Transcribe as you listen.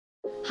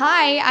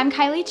Hi, I'm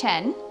Kylie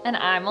Chen, And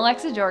I'm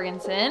Alexa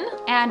Jorgensen.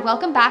 and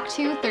welcome back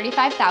to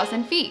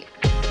 35,000 Feet.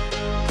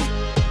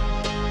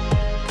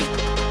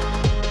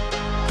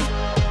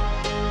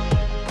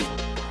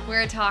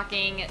 We're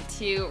talking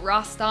to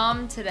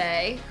Rostam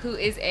today, who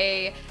is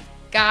a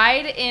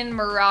guide in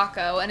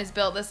Morocco and has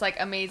built this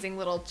amazing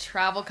little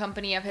travel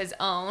company of his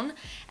own.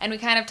 And we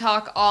kind of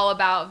talk all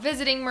about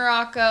visiting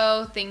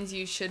Morocco, things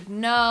you should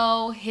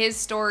know, his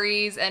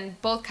stories,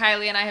 and both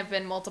Kylie and I have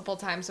been multiple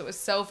times, so it was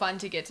so fun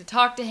to get to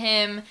talk to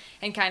him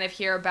and kind of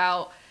hear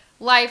about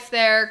life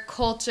there,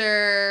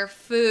 culture,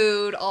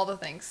 food, all the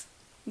things.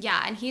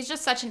 Yeah, and he's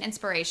just such an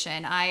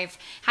inspiration. I've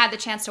had the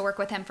chance to work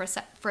with him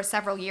for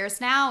several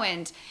years now,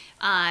 and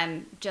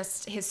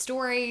just his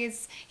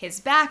stories,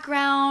 his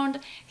background,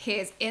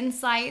 his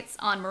insights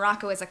on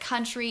Morocco as a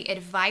country,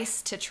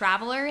 advice to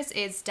travelers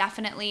is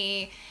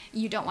definitely,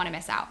 you don't want to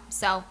miss out.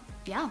 So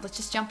yeah, let's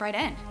just jump right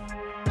in.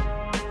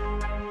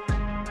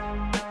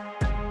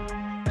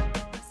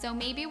 So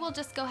maybe we'll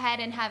just go ahead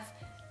and have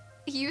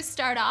you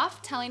start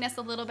off telling us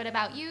a little bit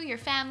about you, your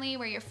family,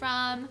 where you're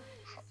from.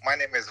 My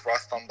name is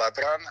Rostam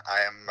Badran. I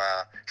am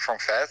from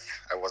Fez.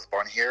 I was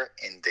born here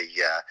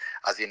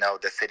as you know,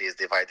 the city is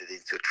divided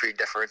into three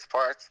different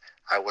parts.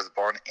 I was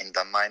born in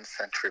the 9th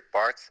century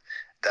part.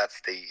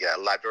 That's the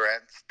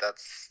labyrinth.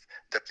 That's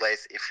the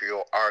place, if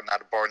you are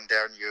not born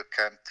there, you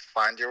can't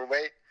find your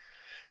way.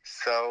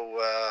 So,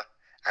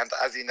 and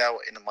as you know,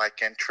 in my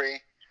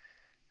country,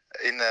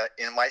 in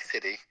my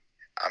city,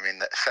 I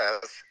mean,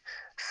 Fez,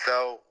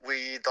 so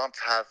we don't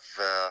have...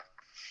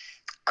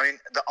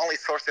 the only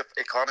source of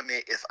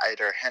economy is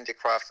either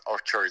handicrafts or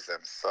tourism.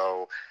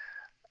 So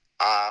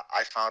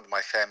I found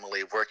my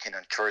family working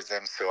in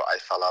tourism, so I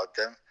followed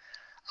them.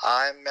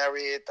 I'm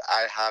married.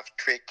 I have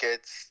three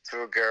kids,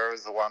 two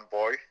girls, one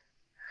boy.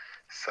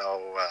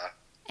 So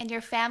And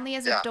your family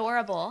is yeah.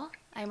 adorable,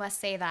 I must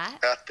say that.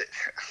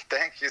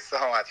 Thank you so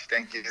much.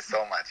 Thank you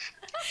so much.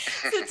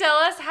 So tell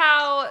us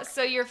how,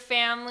 your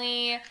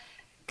family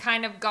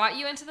kind of got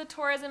you into the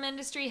tourism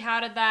industry. How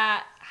did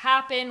that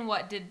happen?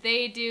 What did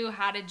they do?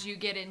 How did you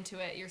get into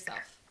it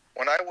yourself?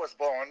 When I was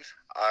born,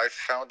 I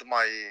found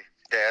my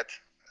dad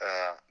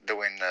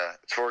doing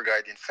tour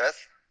guide in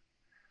Fez.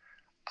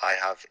 I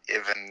have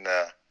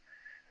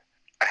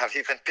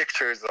even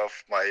pictures of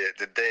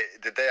the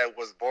day I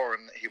was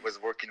born. He was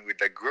working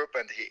with a group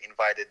and he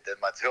invited them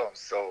at home.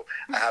 So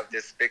I have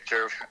this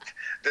picture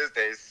these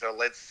days. So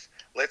let's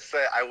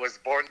say I was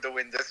born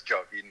doing this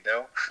job,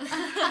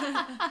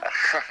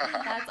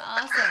 That's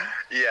awesome.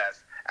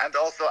 Yes. And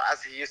also,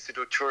 as he used to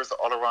do tours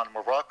all around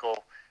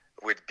Morocco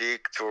with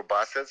big tour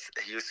buses,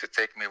 he used to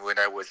take me when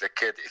I was a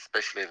kid,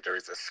 especially if there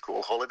is a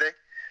school holiday.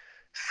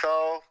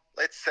 So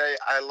let's say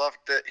I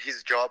loved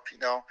his job,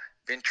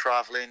 been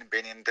traveling,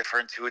 been in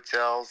different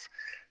hotels.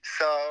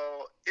 So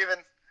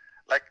even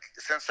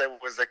since I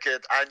was a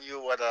kid, I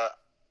knew what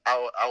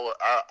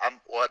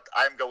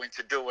I'm going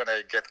to do when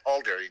I get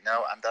older,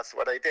 and that's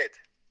what I did.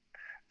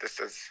 This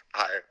is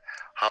how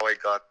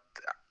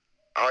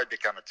I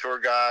became a tour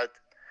guide.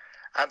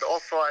 And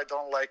also, I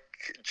don't like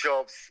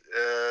jobs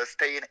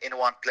staying in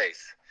one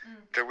place.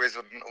 The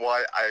reason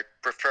why I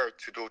prefer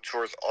to do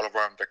tours all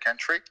around the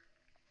country.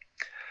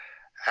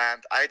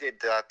 And I did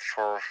that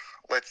for,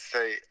 let's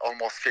say,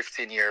 almost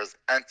 15 years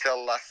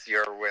until last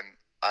year when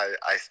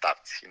I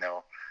stopped,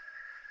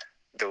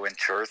 doing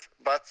tours.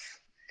 But,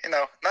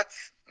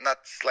 not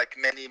like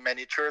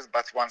many tours,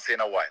 but once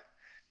in a while.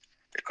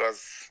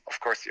 Because, of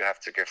course, you have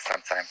to give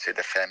some time to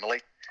the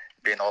family,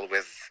 being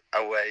always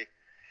away.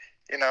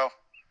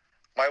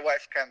 My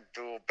wife can't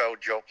do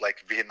both jobs,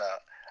 like being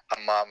a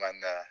mom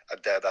and a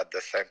dad at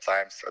the same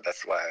time. So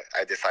that's why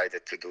I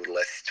decided to do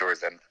less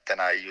tourism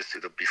than I used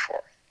to do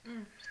before.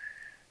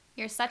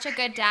 You're such a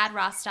good dad,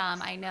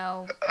 Rostam. I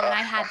know when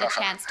I had the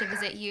chance to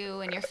visit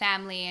you and your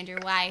family and your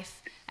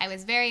wife, I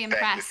was very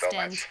impressed. Thank you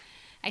so and much.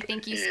 I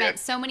think you spent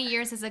so many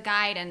years as a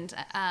guide, and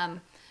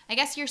I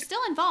guess you're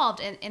still involved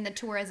in the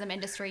tourism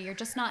industry. You're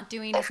just not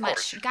doing as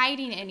much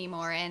guiding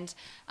anymore. And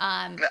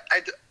No,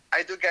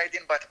 I do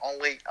guiding, but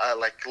only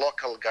like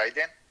local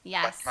guiding.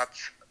 Yes. But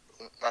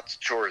not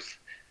tours.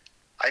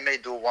 I may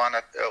do one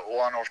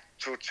or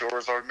two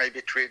tours, or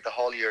maybe three the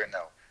whole year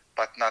now,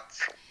 but not.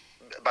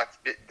 But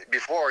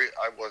before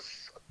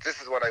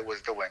this is what I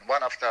was doing,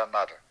 one after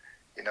another.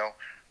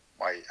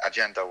 My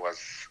agenda was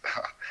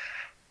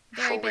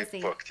Very fully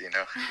busy. booked.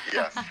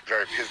 Yes,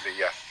 very busy.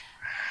 Yes.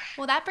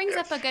 Well, that brings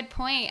Yes. up a good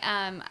point.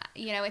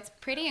 It's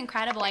pretty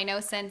incredible. I know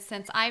since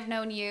I've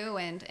known you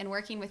and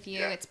working with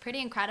you, Yeah. it's pretty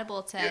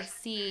incredible to Yes.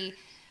 see,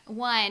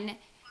 one,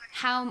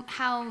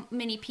 how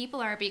many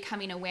people are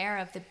becoming aware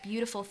of the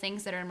beautiful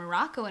things that are in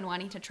Morocco and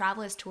wanting to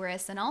travel as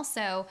tourists, and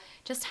also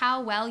just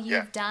how well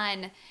you've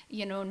done,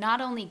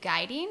 not only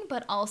guiding,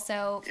 but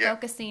also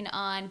focusing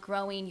on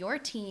growing your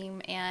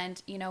team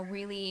and,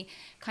 really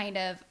kind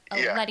of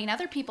letting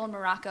other people in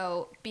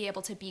Morocco be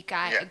able to be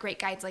great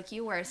guides like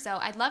you were. So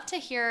I'd love to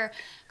hear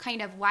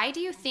kind of, why do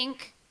you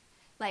think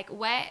like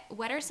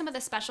what are some of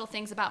the special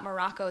things about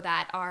Morocco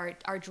that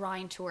are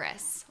drawing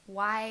tourists?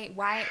 Why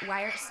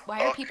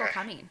are people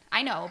coming?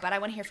 I know, but I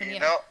want to hear from you.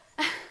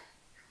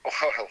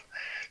 Well,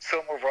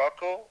 so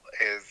Morocco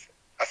is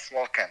a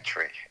small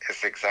country.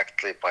 It's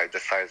exactly by the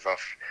size of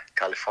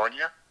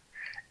California.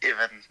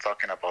 Even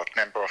talking about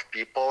number of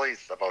people,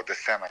 it's about the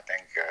same. I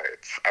think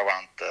it's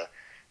around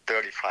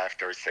 35,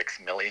 36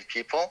 million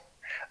people.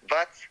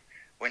 But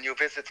when you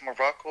visit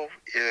Morocco,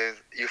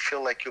 you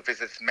feel like you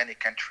visit many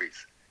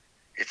countries.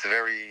 It's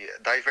very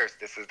diverse.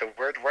 This is the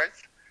word, right?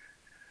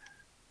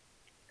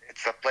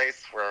 It's a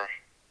place where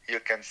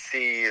you can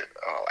see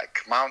like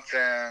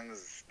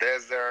mountains,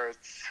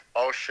 deserts,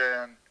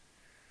 ocean,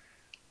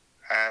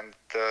 and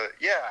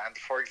and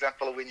for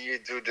example, when you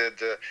do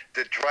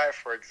the drive,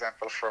 for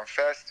example, from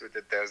Fez to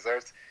the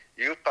desert,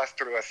 you pass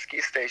through a ski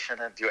station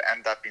and you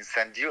end up in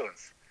sand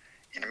dunes.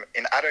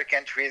 In other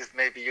countries,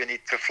 maybe you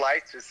need to fly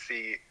to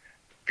see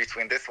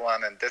between this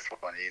one and this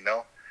one,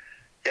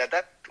 Yeah,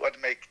 that's what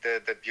makes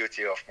the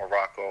beauty of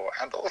Morocco.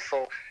 And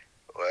also,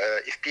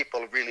 if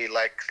people really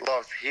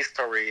love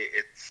history,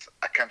 it's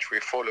a country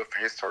full of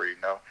history,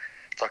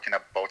 talking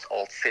about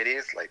old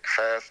cities like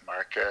Fez,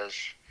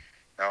 Marrakech,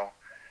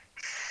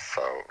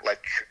 So,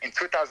 like in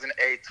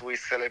 2008, we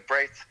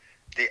celebrate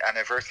the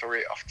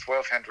anniversary of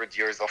 1,200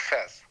 years of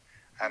Fez.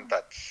 And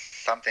that's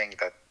something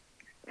that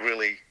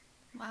really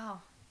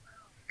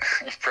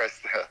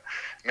impressed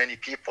many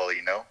people,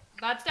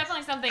 That's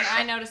definitely something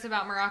I noticed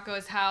about Morocco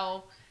is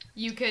how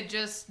you could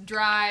just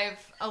drive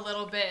a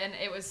little bit and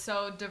it was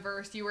so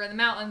diverse. You were in the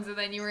mountains and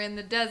then you were in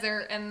the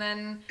desert and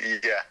then...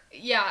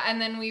 Yeah,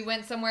 and then we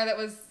went somewhere that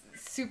was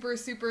super,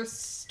 super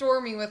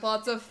stormy with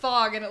lots of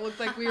fog and it looked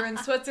like we were in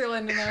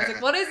Switzerland and I was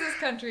like, what is this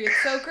country?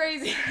 It's so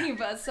crazy,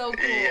 but so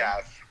cool.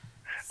 Yes.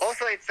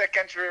 Also, it's a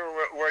country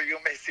where you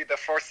may see the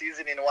four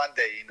seasons in one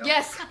day,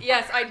 Yes,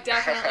 I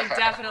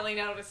definitely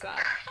noticed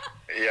that.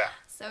 Yeah.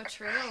 So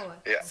true.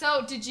 Yeah.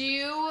 So did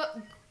you,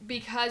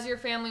 because your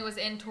family was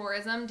in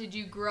tourism, did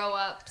you grow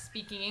up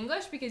speaking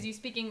English? Because you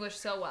speak English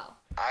so well.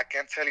 I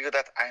can tell you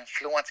that I'm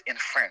fluent in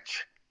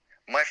French.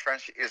 My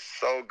French is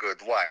so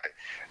good. Why?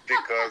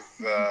 Because...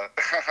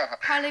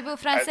 Parlez-vous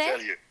français? I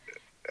tell you.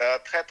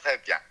 Très, très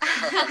bien.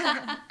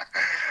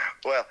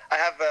 Well, I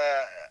have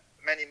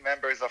many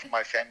members of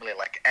my family,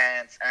 like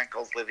aunts,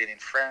 uncles living in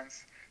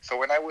France. So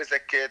when I was a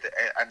kid,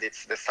 and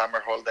it's the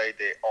summer holiday,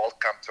 they all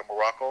come to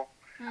Morocco.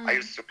 I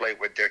used to play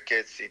with their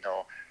kids,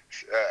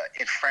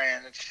 in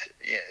French,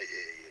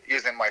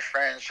 using my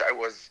French. I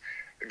was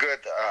good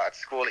at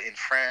school in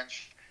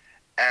French.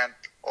 And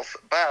also,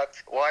 but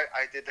why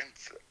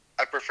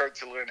I preferred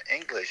to learn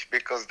English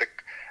because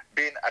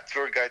being a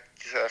tour guide,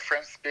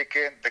 French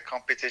speaking, the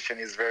competition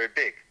is very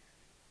big.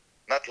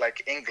 Not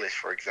like English,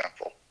 for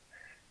example.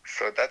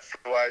 So that's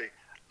why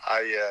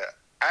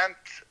and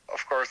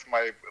of course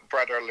my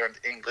brother learned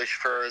English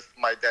first.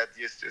 My dad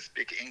used to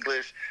speak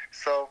English.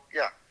 So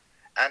yeah.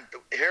 And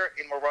here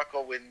in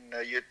Morocco, when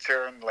you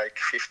turn like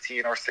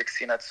 15 or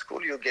 16 at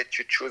school, you get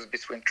to choose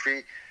between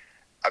three,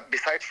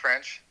 besides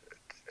French,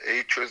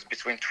 you choose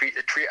between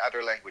three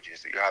other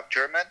languages. You have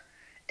German,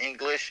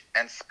 English,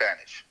 and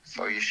Spanish.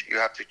 So you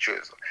have to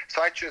choose.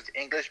 So I choose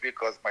English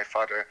because my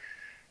father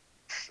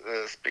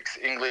speaks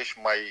English,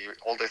 my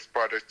oldest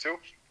brother too.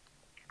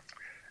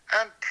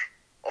 And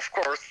of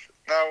course,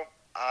 now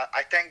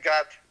I thank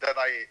God that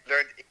I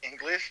learned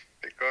English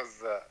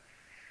because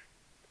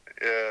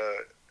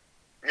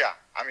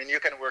you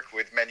can work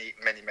with many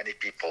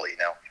people,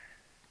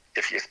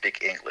 if you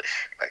speak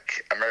English,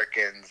 like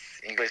Americans,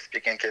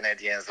 English-speaking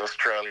Canadians,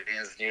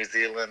 Australians, New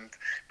Zealand,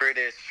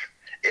 British,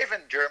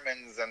 even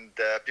Germans and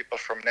people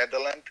from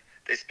Netherlands,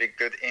 they speak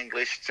good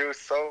English too.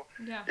 So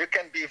you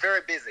can be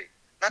very busy.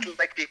 Not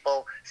like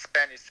people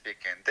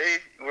Spanish-speaking. They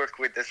work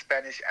with the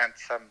Spanish and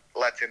some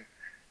Latin,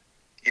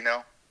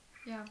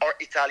 Or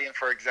Italian,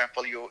 for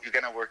example, you're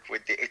going to work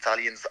with the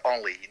Italians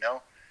only,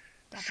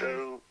 Definitely.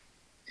 So,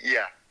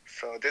 yeah.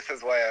 So this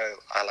is why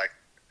I like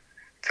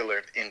to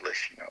learn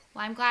English,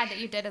 Well, I'm glad that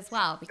you did as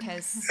well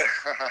because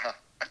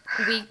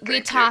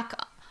we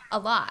talk a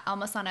lot,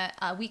 almost on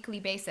a weekly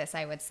basis,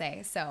 I would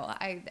say. So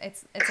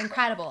it's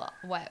incredible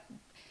what,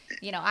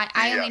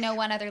 I only know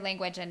one other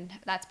language and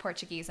that's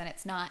Portuguese and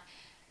it's not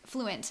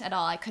fluent at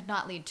all. I could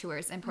not lead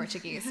tours in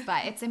Portuguese,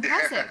 but it's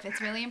impressive.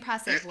 It's really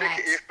impressive.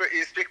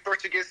 You speak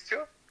Portuguese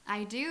too?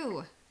 I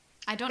do.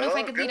 I don't know if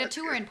I could lead a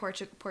tour in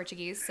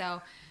Portuguese,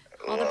 so...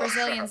 All the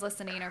Brazilians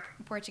listening are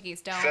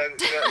Portuguese, don't.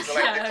 So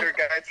like the tour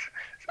guides,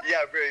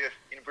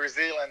 in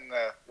Brazil and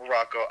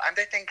Morocco. And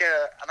I think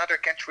another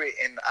country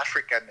in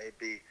Africa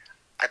maybe,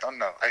 I don't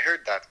know. I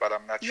heard that, but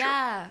I'm not sure.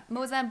 Yeah,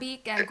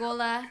 Mozambique,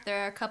 Angola,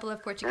 there are a couple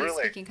of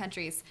Portuguese-speaking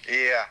countries.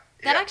 Yeah.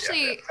 That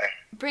actually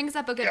brings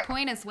up a good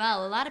point as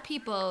well. A lot of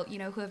people,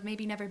 who have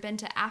maybe never been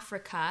to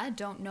Africa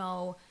don't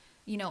know,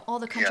 all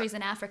the countries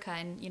in Africa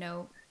and,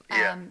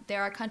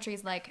 there are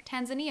countries like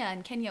Tanzania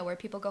and Kenya where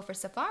people go for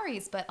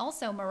safaris, but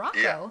also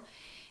Morocco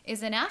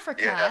is in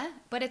Africa,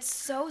 but it's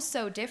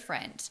so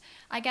different.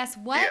 I guess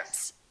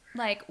what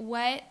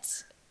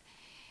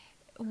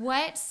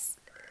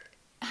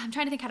I'm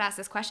trying to think how to ask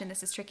this question.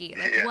 This is tricky.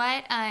 Like, Yeah.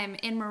 what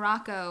in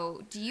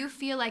Morocco, do you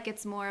feel like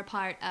it's more a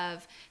part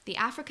of the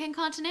African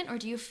continent, or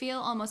do you feel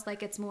almost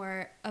like it's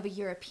more of a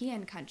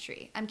European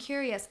country? I'm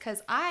curious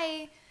because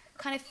I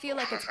kind of feel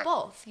like it's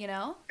both, you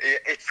know?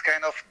 It's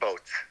kind of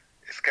both.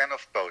 It's kind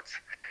of both.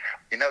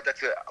 You know that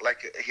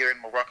like here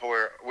in Morocco,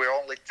 we're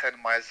only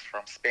 10 miles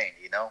from Spain.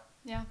 You know.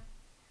 Yeah.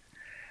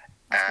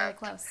 That's very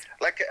close.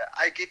 Like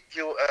I give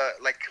you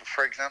like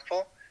for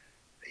example,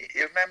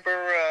 you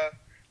remember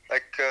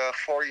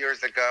 4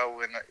 years ago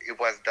when it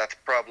was that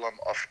problem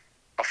of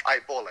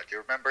Ebola. Do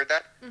you remember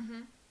that?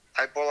 Mm-hmm.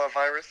 Ebola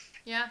virus.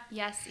 Yeah.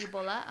 Yes,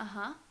 Ebola.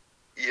 Uh-huh.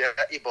 Yeah,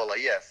 Ebola.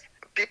 Yes.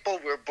 People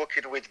were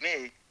booking with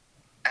me,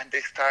 and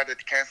they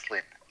started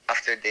canceling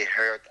after they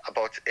heard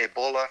about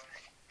Ebola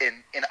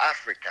in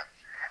Africa.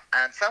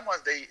 And someone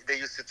they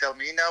used to tell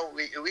me,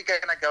 we're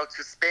gonna go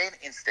to Spain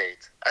instead.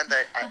 And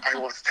I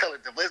was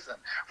telling them, listen,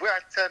 we are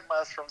 10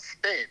 miles from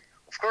Spain.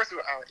 Of course, we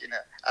are in an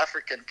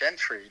African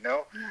country,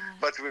 Yeah.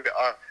 but we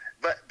are.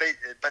 But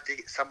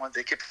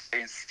they keep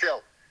saying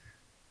still.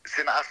 It's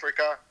in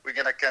Africa. We're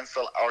gonna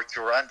cancel our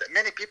tour, and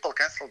many people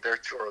canceled their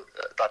tour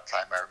that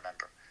time. I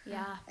remember.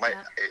 Yeah.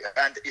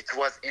 And it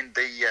was in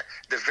the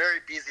very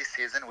busy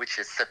season, which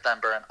is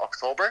September and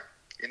October.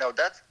 You know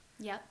that.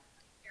 Yep.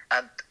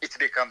 And it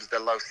becomes the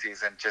low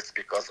season just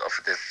because of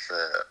this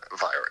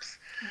virus.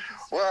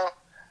 Well,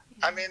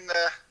 I mean,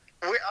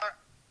 we are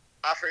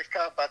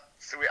Africa, but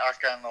we are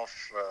kind of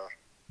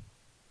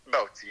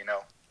both, you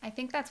know. I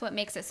think that's what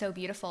makes it so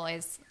beautiful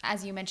is,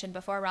 as you mentioned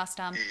before,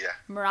 Rostam, Yeah.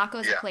 Morocco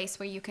is a Yeah. place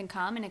where you can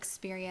come and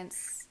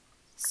experience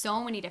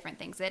so many different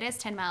things. It is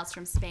 10 miles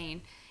from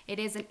Spain. It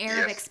is an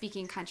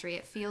Arabic-speaking country.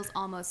 It feels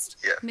almost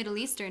Middle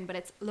Eastern, but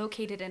it's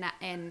located in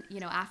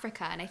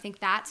Africa. And I think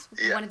that's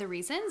one of the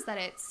reasons that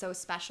it's so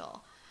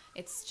special.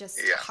 It's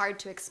just hard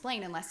to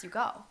explain unless you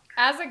go.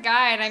 As a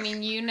guide, I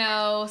mean, you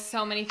know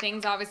so many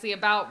things, obviously,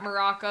 about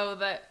Morocco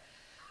that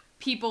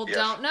people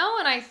don't know.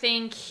 And I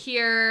think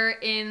here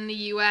in the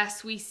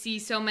U.S., we see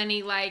so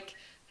many, like,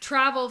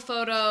 travel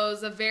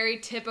photos of very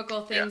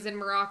typical things in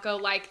Morocco,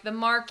 like the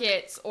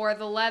markets or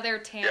the leather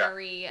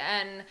tannery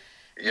and,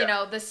 you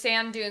know, the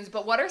sand dunes.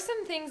 But what are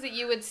some things that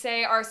you would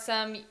say are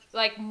some,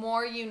 like,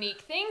 more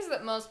unique things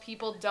that most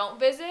people don't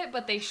visit,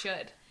 but they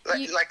should? There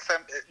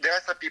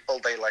are some people,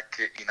 they like,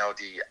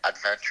 the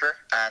adventure.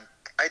 And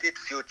I did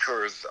few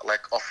tours,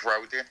 like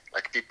off-roading,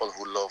 like people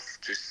who love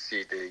to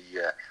see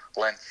the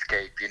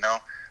landscape, you know.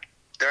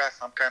 There are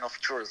some kind of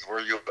tours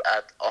where you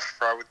add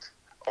off-road,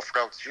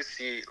 you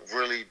see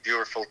really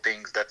beautiful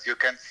things that you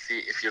can see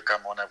if you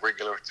come on a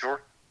regular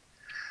tour.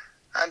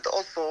 And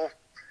also,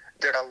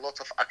 there are a lot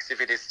of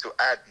activities to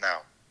add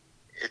now.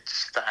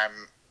 Each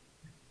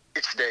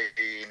day,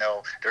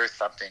 there is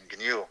something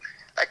new.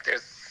 Like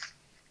there's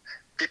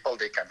people,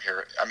 they come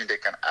here. I mean, they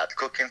can add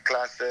cooking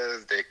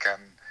classes. They can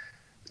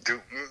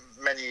do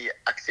many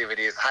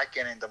activities,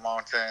 hiking in the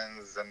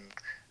mountains and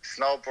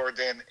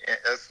snowboarding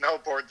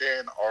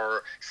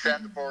or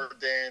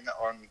sandboarding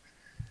on.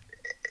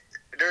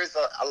 There's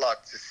a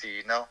lot to see,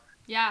 you know.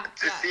 Yeah.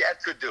 See and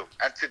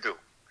to do.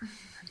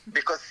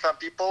 Because some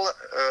people,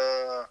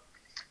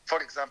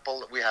 for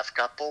example, we have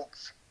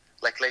couples,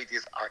 like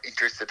ladies are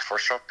interested for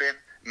shopping,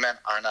 men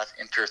are not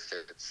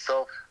interested.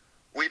 So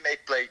we may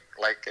take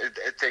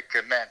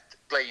a man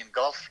playing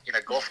golf in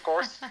a golf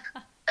course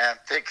and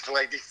take the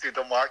ladies to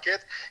the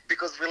market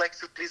because we like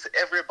to please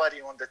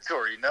everybody on the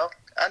tour, you know.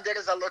 And there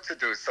is a lot to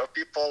do, so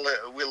people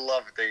will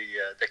love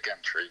the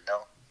country, you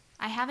know.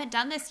 I haven't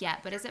done this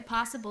yet, but is it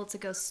possible to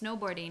go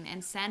snowboarding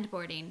and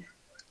sandboarding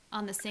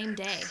on the same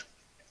day?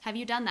 Have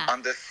you done that?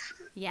 On this,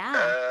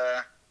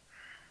 yeah.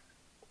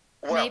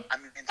 Well, I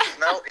mean,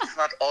 snow it's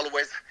not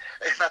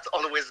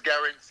always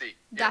guaranteed.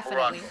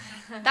 Definitely.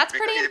 That's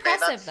pretty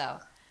impressive, though.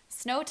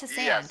 Snow to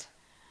sand. Yes.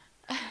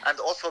 And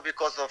also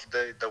because of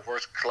the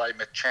worst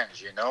climate change,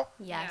 you know.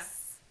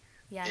 Yes.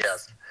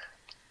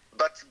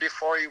 But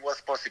before it was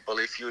possible,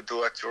 if you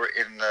do a tour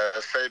in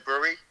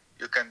February,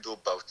 you can do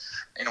both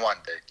in one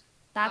day.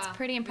 That's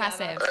pretty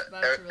impressive. Yeah,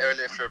 that's really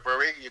early fun.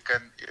 February, you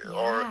can,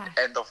 or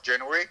end of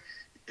January,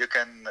 you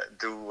can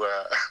do,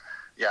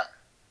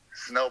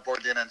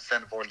 snowboarding and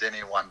sandboarding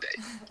in one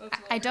day.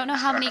 I don't know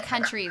how many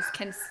countries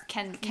can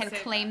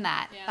claim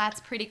that. Yeah.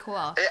 That's pretty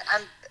cool.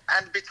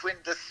 And between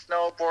the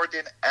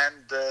snowboarding and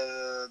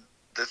the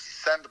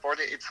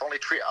sandboarding, it's only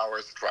 3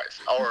 hours drive,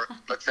 or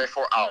let's say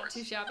 4 hours.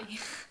 Too shabby.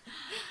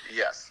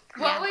 Yes.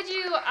 What would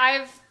you?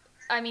 I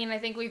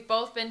think we've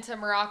both been to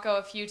Morocco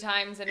a few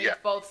times, and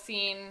we've both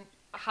seen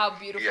how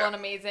beautiful and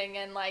amazing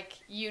and like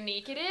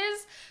unique it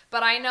is.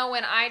 But I know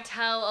when I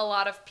tell a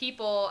lot of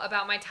people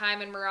about my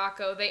time in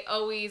Morocco, they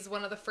always,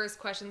 one of the first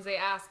questions they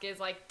ask is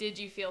like, did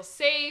you feel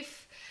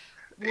safe?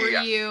 Were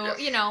you,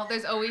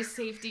 there's always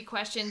safety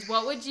questions.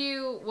 What would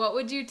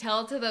you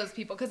tell to those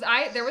people? Because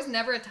there was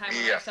never a time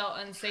when I felt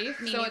unsafe.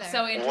 Me so neither. it's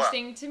so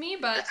interesting to me,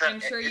 but I'm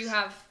sure you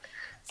have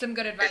some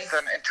good advice. It's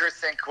an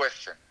interesting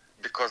question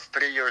because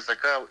 3 years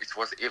ago, it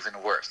was even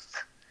worse.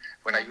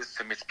 When I used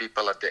to meet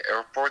people at the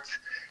airport,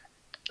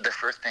 the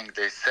first thing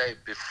they say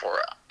before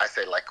I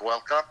say like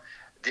welcome,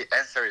 the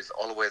answer is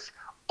always,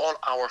 all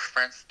our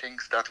friends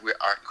think that we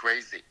are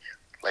crazy,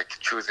 like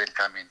choosing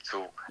coming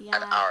to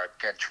an Arab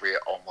country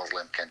or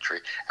Muslim country.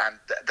 And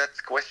that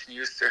question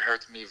used to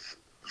hurt me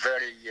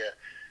very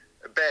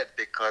bad,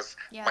 because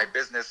my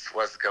business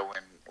was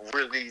going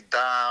really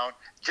down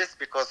just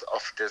because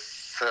of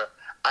this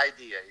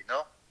idea,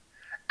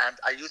 And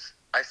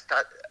I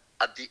start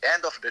at the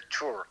end of the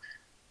tour,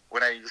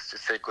 when I used to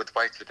say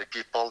goodbye to the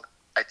people,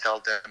 I tell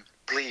them,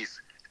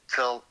 please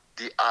tell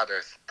the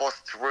others,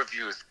 post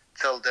reviews,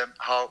 tell them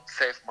how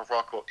safe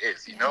Morocco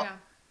is,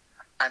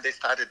 And they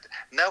started.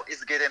 Now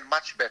it's getting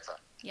much better.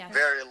 Yes.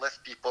 Very less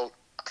people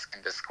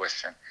asking this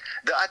question.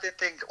 The other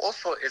thing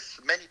also is,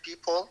 many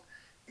people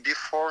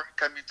before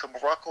coming to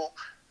Morocco,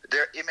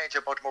 their image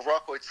about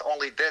Morocco, it's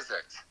only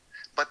desert.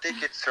 But they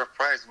get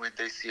surprised when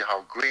they see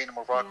how green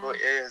Morocco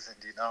is,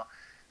 and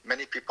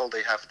many people,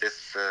 they have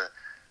this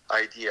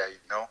idea,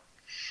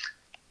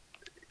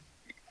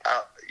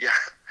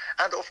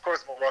 And of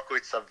course, Morocco,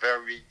 it's a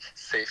very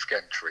safe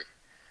country,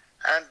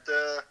 and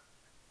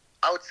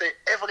I would say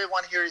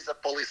everyone here is a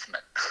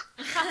policeman.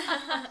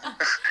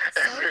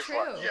 Everyone,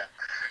 true.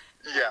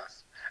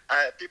 Yes.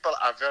 People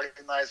are very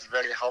nice,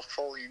 very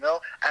helpful, and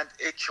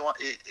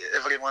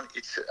everyone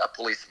is a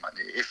policeman.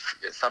 If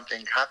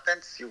something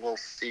happens, you will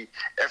see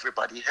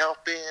everybody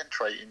helping,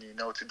 trying,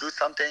 to do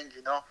something,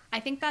 I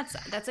think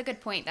that's a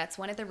good point. That's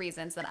one of the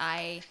reasons that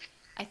I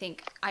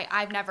think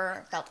I've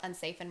never felt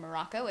unsafe in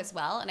Morocco as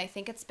well. And I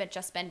think it's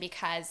just been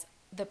because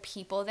the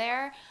people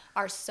there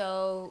are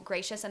so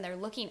gracious, and they're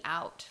looking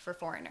out for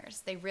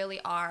foreigners. They really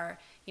are.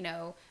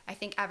 I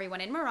think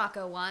everyone in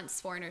Morocco wants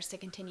foreigners to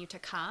continue to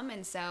come.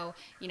 And so,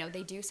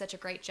 they do such a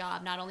great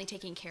job, not only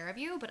taking care of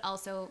you, but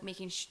also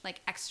making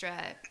extra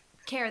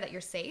care that you're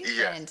safe.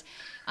 Yes. And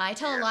I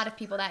tell a lot of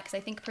people that, because I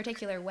think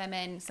particular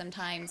women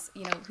sometimes,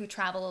 who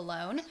travel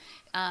alone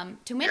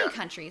to many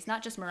countries,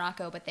 not just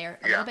Morocco, but they're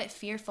a little bit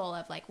fearful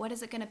of what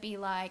is it going to be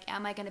like?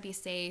 Am I going to be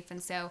safe?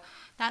 And so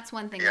that's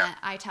one thing that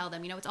I tell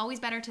them. It's always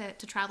better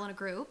to travel in a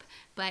group,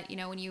 but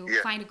when you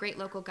find a great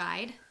local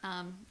guide,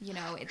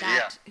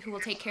 who will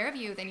take care of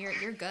you, then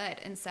you're good.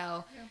 And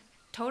so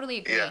totally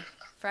agree.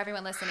 For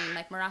everyone listening,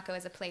 Morocco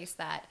is a place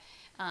that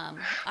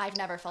I've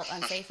never felt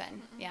unsafe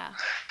in. Yeah.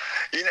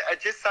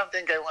 Just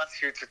something I want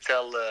you to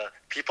tell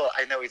people.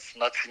 I know it's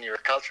not in your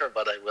culture,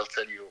 but I will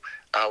tell you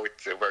how it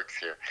works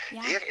here.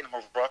 Yeah. Here in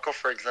Morocco,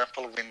 for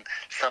example, when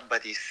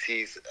somebody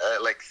sees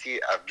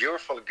a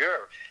beautiful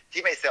girl,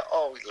 he may say,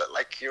 "Oh,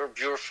 you're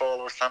beautiful"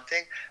 or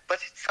something, but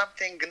it's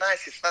something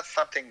nice. It's not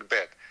something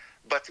bad.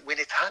 But when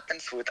it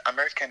happens with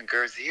American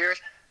girls here,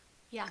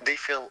 they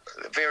feel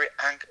very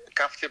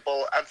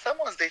uncomfortable, and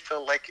sometimes they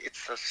feel like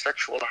it's a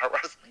sexual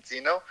harassment.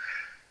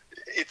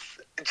 It's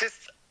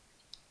just,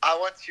 I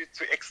want you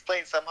to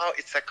explain somehow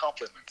it's a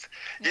compliment.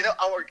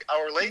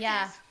 Our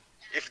ladies,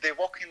 if they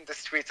walk in the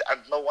street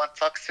and no one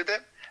talks to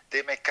them,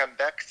 they may come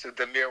back to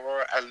the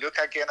mirror and look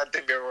again at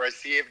the mirror and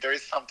see if there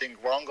is something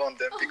wrong on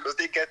them, because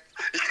they get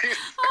this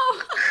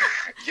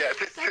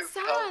that's is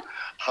sad.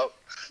 how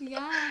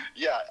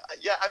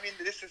I mean,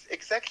 this is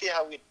exactly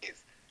how it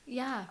is.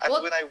 Yeah. And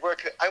when I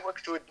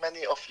worked with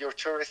many of your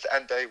tourists,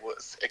 and I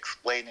was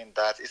explaining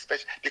that,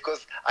 especially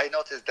because I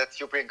noticed that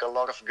you bring a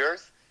lot of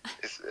girls,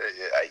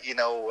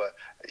 young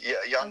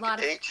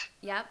age.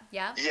 Yep.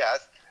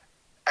 Yes,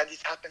 and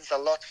it happens a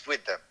lot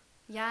with them.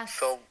 Yes.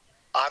 So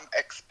I'm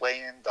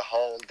explaining the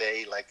whole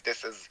day,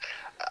 this is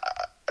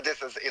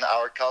in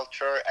our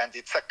culture, and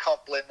it's a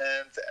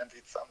compliment, and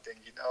it's something,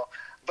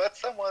 But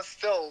someone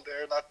still,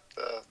 they're not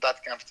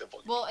that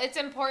comfortable. Well, it's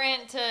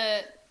important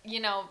to,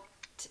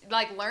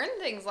 learn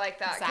things like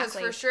that, because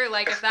Exactly. for sure,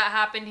 if that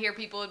happened here,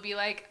 people would be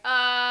like,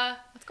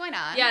 what's going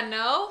on? yeah,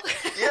 no.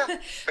 Yeah.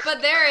 But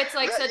there, it's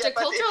such a but if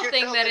cultural you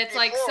thing tell that them it's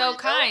before, so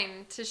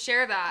kind to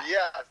share that.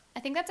 Yeah.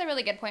 I think that's a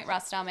really good point,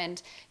 Rostam.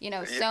 And,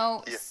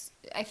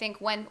 I think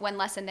one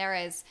lesson there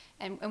is,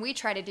 and we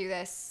try to do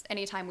this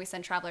anytime we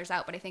send travelers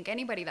out, but I think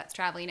anybody that's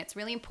traveling, it's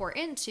really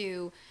important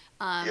to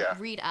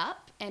read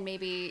up and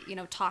maybe,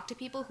 talk to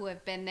people who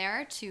have been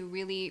there to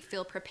really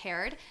feel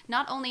prepared,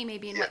 not only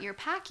maybe in what you're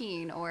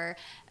packing or,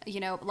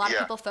 a lot of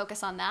people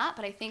focus on that,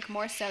 but I think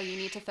more so you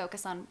need to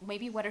focus on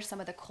maybe what are some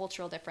of the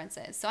cultural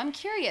differences. So I'm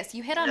curious,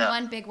 you hit on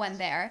one big one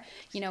there,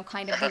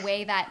 kind of the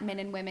way that men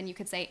and women, you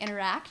could say,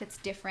 interact. It's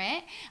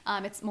different.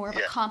 It's more of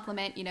a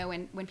compliment,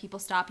 when people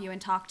stop you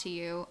and talk to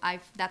you.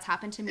 That's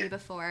happened to me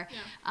before.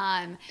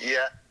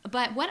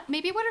 But what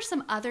are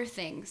some other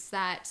things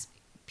that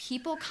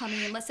people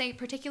coming in, let's say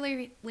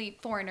particularly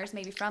foreigners,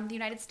 maybe from the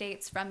United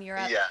States, from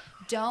Europe,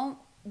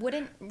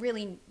 wouldn't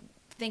really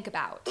think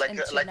about?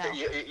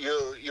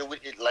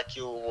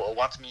 You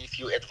want me a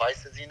few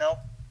advices,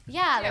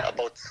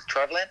 about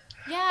traveling?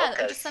 Yeah,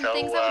 Okay, just some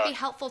things that would be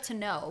helpful to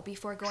know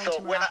before going to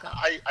So when Morocco.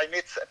 I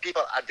meet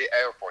people at the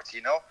airport,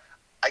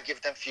 I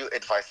give them few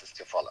advices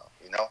to follow,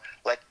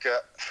 like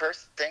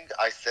first thing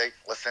I say,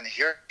 listen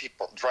here,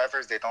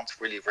 drivers, they don't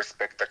really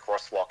respect the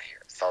crosswalk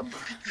here. So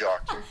if you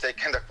are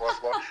taking the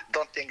crosswalk,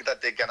 don't think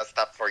that they're going to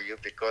stop for you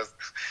because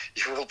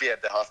you will be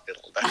at the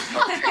hospital. That's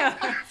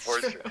something for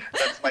sure.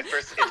 That's my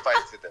first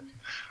advice to them.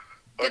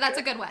 Okay? That's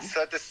a good one.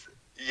 So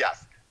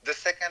yes. The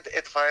second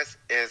advice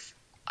is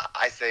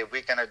I say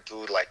we're going to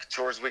do like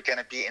tours. We're going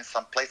to be in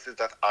some places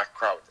that are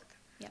crowded.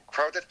 Yep.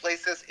 Crowded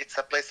places, it's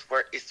a place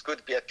where it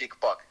could be a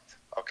pickpocket.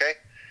 Okay,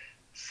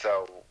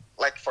 so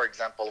like for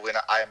example, when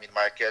I am in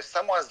Marrakesh,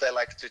 they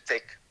like to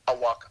take a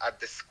walk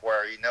at the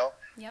square,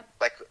 Yep.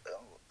 like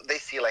they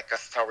see like a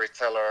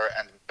storyteller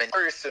and many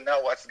curious to know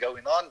what's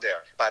going on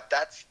there. But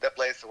that's the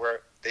place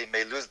where they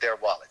may lose their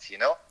wallet,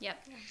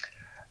 Yep.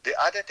 The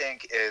other thing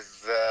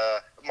is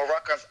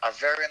Moroccans are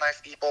very nice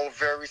people,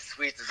 very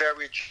sweet,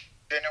 very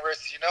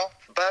generous,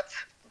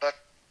 but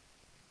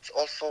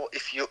also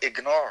if you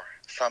ignore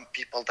some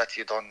people that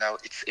you don't know,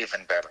 it's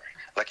even better.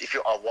 Like if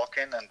you are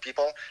walking and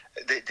people,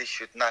 they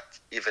should not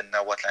even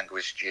know what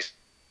language you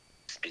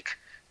speak,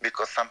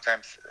 because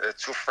sometimes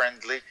too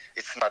friendly,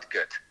 it's not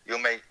good. You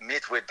may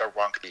meet with the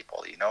wrong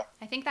people,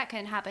 I think that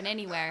can happen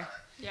anywhere.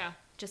 Yeah.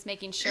 Just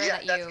making sure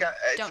that you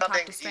don't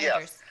talk to strangers.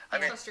 Yes. I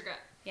mean, trust your gut.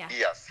 Yeah.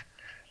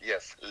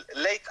 Yes.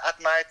 Late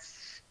at night,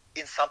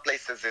 in some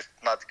places, it's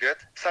not good.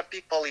 Some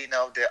people,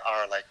 they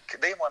are like,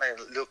 they want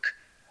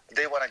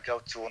to go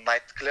to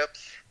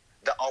nightclubs.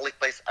 The only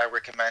place I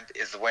recommend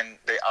is when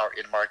they are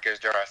in Marrakesh.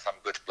 There are some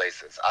good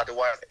places.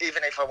 Otherwise,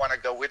 even if I want to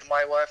go with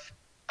my wife,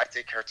 I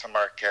take her to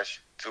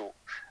Marrakesh to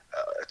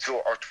 2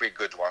 or 3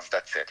 good ones.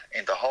 That's it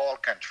in the whole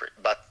country.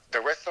 But the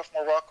rest of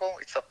Morocco,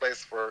 it's a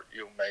place where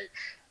you may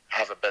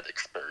have a bad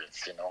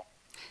experience.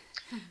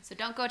 So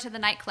don't go to the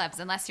nightclubs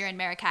unless you're in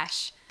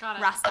Marrakesh. Got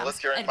it.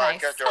 Unless you're in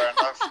Marrakesh, there are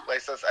enough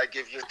places. I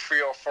give you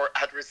 3 or 4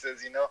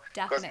 addresses.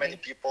 Because many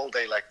people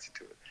they like to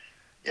do it.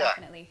 Yeah.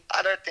 Definitely.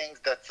 Other things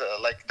that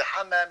like the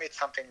hammam, it's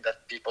something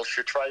that people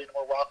should try in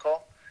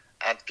Morocco,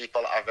 and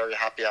people are very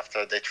happy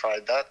after they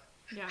tried that.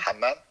 Yeah.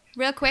 Hammam.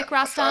 Real quick,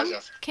 Rostam,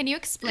 can you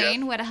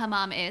explain what a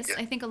hammam is? Yes.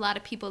 I think a lot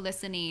of people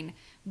listening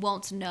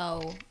won't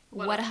know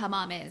what a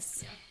hammam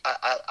is.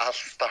 I'll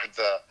start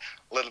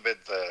a little bit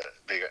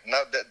bigger.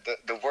 Now,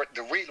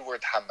 the real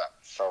word hammam.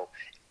 So,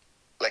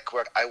 like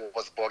where I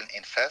was born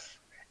in Fez,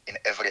 in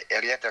every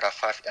area there are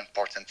 5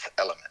 important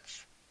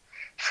elements.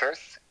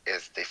 First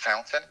is the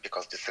fountain,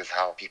 because this is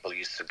how people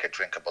used to get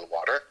drinkable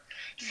water.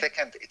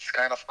 Second, it's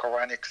kind of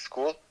Quranic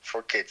school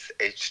for kids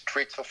aged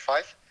 3 to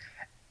 5,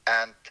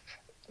 and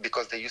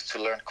because they used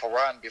to learn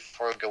Quran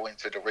before going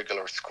to the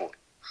regular school.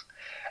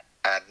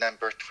 And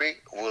number 3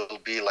 will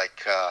be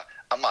like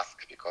a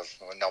mosque, because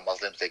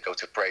Muslims, they go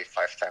to pray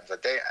 5 times a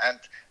day, and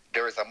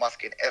there is a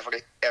mosque in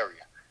every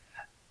area.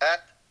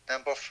 And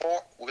number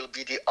 4 will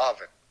be the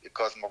oven,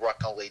 because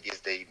Moroccan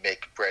ladies, they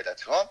make bread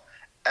at home,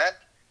 and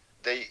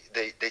they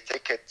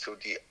take it to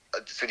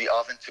the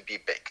oven to be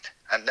baked.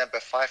 And number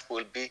 5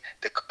 will be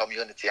the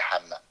community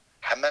hammam.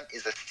 Hammam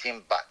is a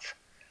steam bath.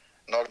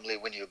 Normally,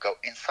 when you go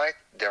inside,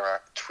 there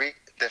are 3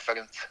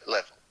 different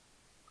levels.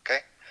 Okay,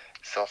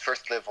 so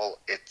first level,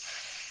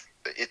 it's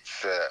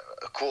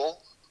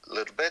cool a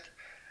little bit.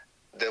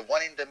 The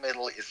one in the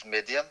middle is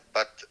medium,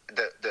 but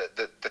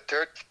the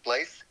third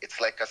place, it's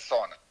like a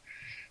sauna.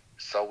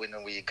 So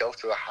when we go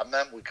to a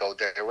hammam, we go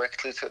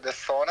directly to the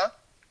sauna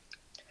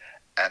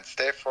and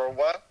stay for a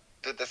while,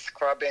 do the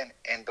scrubbing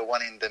in the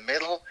one in the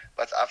middle.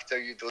 But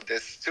after you do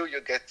this too,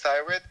 you get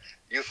tired.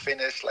 You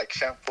finish like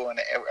shampoo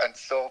and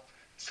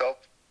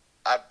soap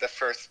at the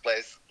first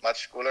place,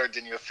 much cooler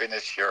than you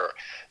finish your.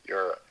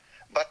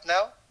 But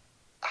now,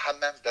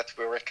 hammams that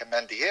we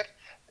recommend here,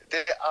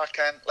 they are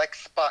kind like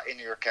spa in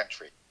your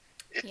country.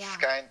 It's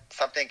kind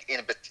something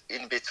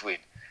in between,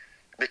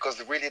 because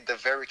really the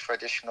very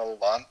traditional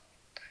one,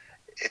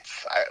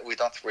 we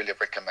don't really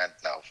recommend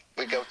now.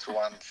 We go to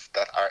ones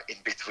that are in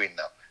between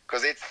now,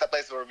 because it's a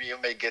place where you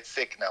may get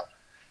sick now,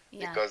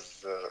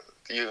 because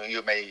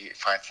you may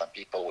find some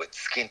people with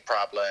skin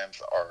problems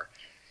or,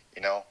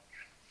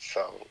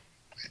 so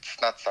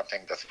it's not something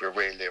that we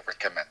really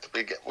recommend.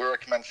 We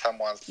recommend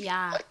someone's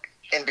like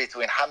in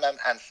between hammam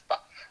and spa.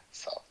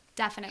 So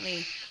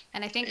definitely.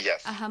 And I think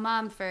a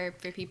hammam, for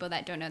people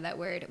that don't know that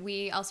word,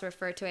 we also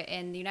refer to it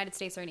in the United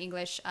States or in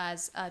English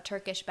as a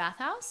Turkish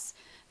bathhouse.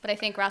 But I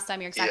think, Rostam,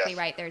 you're exactly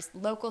right. There's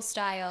local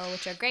style,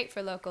 which are great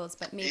for locals,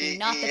 but maybe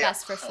not the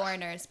best for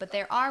foreigners. But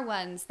there are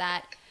ones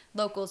that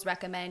locals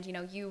recommend.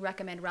 You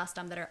recommend,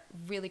 Rostam, that are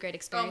really great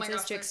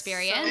experiences to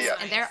experience. So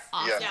and they're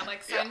awesome. Yeah,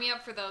 like sign me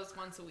up for those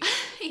once a week.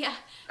 Yeah.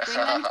 Bring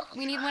them.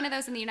 We need one of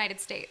those in the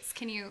United States.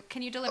 Can you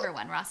deliver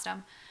one,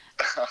 Rostam?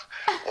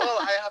 Well,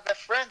 I have a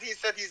friend. He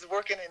said he's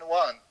working in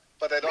one,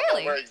 but I don't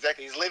know where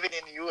exactly. He's living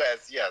in the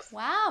U.S. Yes.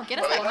 Wow, get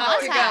us a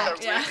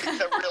contact.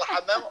 It's a real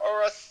hammam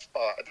or a spa.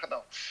 I don't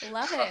know.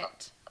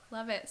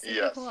 Love it.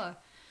 Super cool.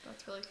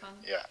 That's really fun.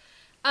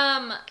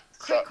 Yeah.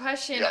 Quick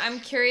question. Yes. I'm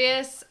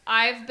curious.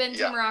 I've been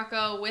to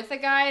Morocco with a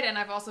guide, and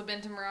I've also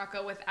been to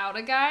Morocco without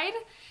a guide.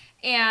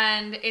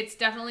 And it's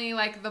definitely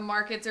like the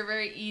markets are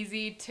very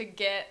easy to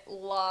get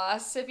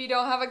lost if you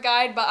don't have a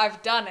guide, but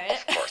I've done it.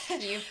 Of course.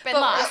 You've been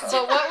But, lost.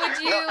 but what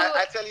would you... No,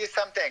 I tell you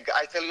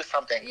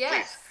something.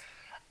 Yes.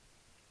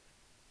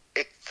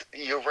 Please.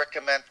 You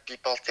recommend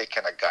people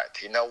taking a guide.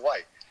 You know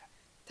why?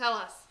 Tell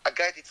us. A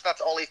guide, it's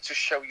not only to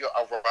show you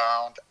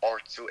around or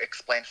to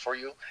explain for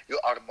you. You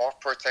are more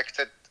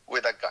protected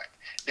with a guide.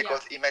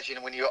 Because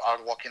imagine when you are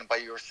walking by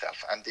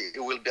yourself, and it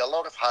will be a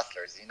lot of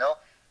hustlers, you know?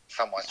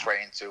 Someone's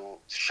trying to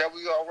show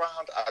you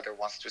around, other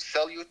wants to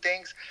sell you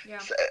things. Yeah.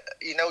 So,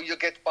 you know, you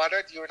get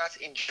bothered, you're not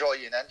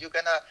enjoying, and you're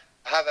going to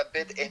have a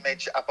bad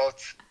image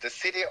about the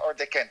city or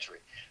the country.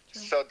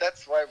 True. So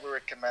that's why we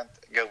recommend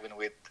going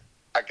with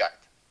a guide.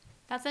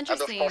 That's And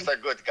interesting. of course,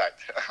 a good guide.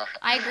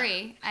 I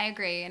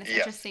agree, and it's Yes.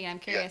 interesting. I'm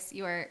curious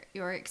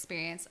your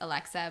experience,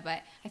 Alexa.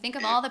 But I think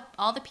of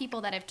all the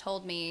people that have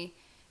told me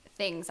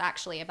things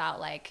actually about,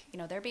 like, you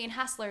know, there being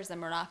hustlers in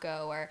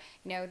Morocco, or,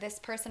 you know, this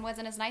person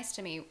wasn't as nice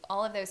to me.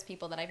 All of those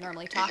people that I've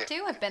normally talked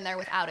to have been there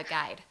without a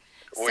guide.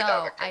 So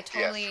Without a guide, I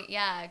totally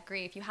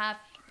agree. If you have,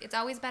 it's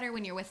always better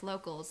when you're with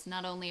locals.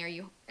 Not only are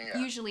you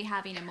usually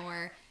having a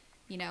more,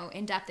 you know,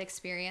 in-depth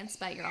experience,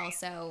 but you're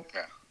also,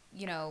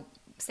 you know,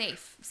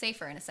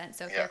 safer in a sense.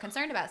 So if you're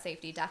concerned about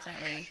safety,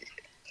 definitely.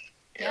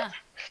 Yeah.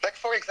 Like,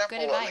 for example,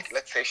 Good advice. like,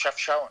 let's say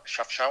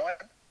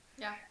Chefchaouen.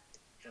 Yeah.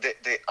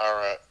 They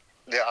are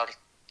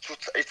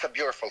it's a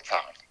beautiful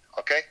town,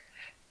 okay?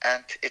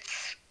 And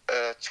it's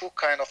two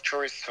kind of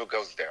tourists who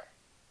goes there.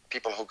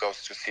 People who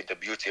goes to see the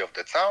beauty of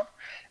the town,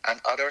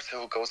 and others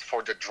who goes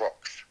for the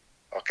drugs,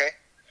 okay?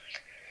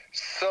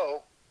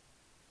 So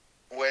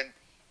when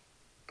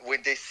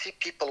they see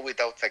people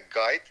without a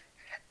guide,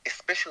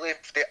 especially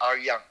if they are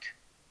young,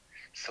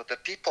 so the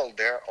people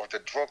there, or the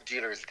drug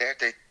dealers there,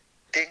 they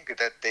think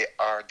that they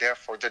are there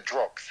for the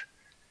drugs.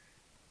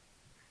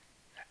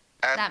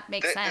 And That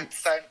makes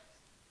sense.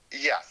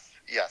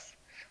 Yes.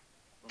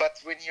 But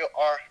when you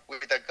are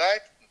with a guide,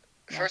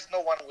 first,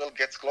 no one will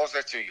get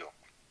closer to you.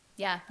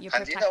 Yeah, you're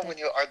And protected. you know, when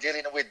you are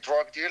dealing with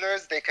drug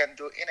dealers, they can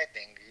do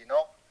anything, you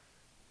know?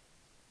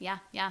 Yeah.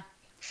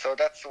 So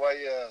that's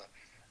why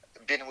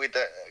being with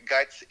the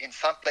guides in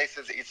some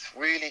places, it's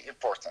really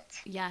important.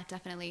 Yeah,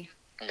 definitely.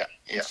 Yeah.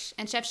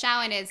 And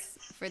Chefchaouen is,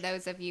 for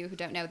those of you who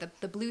don't know,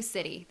 the blue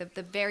city,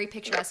 the very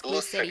picturesque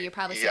blue city. You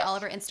probably see all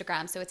over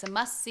Instagram. So it's a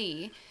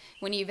must-see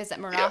when you visit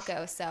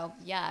Morocco. Yes. So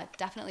yeah,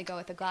 definitely go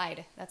with a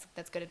guide.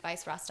 That's good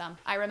advice, Rostam.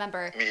 I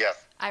remember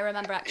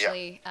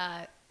actually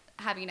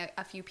having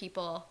a few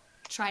people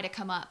try to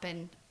come up,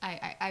 and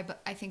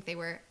I think they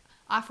were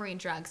offering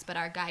drugs, but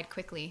our guide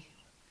quickly,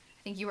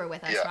 I think you were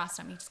with us,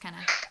 Rostam. You just kind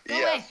of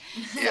go away.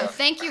 So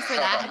thank you for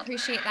that. I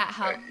appreciate that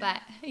help.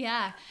 But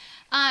yeah.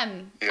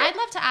 I'd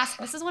love to ask,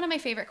 this is one of my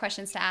favorite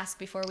questions to ask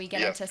before we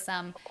get into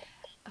some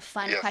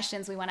fun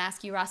questions we want to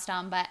ask you,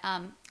 Rostam. But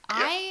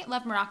I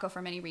love Morocco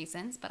for many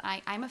reasons, but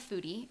I'm a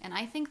foodie, and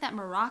I think that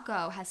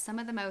Morocco has some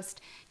of the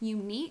most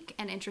unique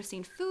and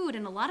interesting food,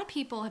 and a lot of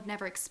people have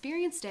never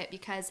experienced it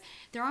because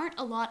there aren't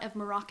a lot of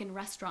Moroccan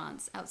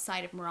restaurants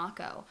outside of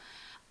Morocco.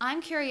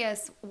 I'm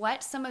curious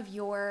what some of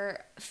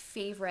your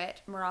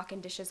favorite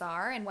Moroccan dishes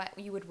are and what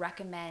you would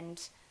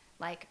recommend,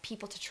 like,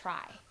 people to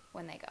try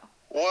when they go.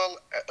 Well,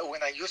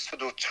 when I used to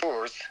do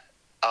tours,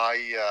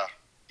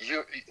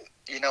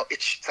 you know,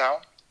 each town,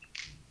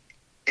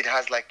 it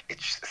has like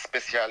each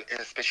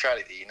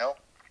speciality, you know?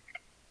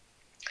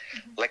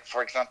 Mm-hmm. Like,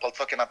 for example,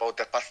 talking about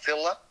the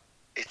pastilla,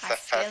 it's a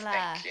fast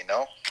thing, you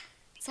know?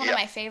 It's one of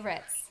my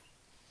favorites.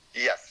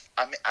 Yes.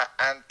 I mean,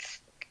 and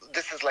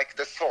this is like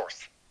the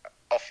source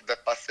of the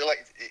pastilla.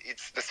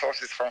 The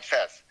source is from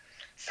Fez.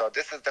 So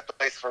this is the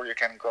place where you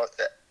can go,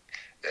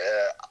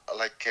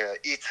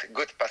 eat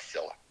good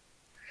pastilla.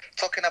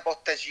 Talking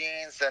about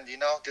tagines, and, you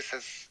know, this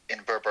is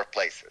in Berber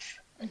places.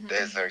 Mm-hmm.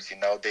 Deserts, you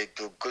know, they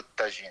do good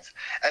tagines.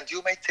 And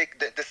you may take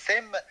the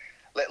same,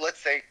 let's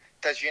say,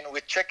 tagine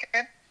with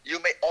chicken. You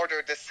may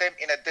order the same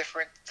in a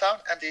different town,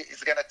 and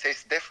it's going to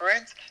taste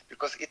different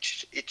because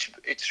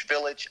each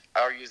village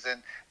are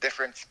using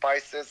different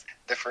spices,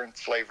 different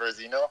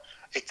flavors, you know.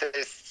 It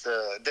tastes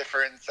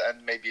different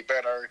and maybe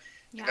better,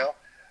 you know.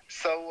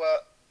 So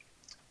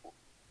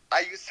I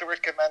used to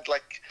recommend,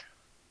 like,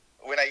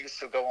 when I used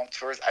to go on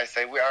tours, I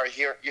say, we are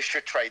here, you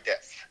should try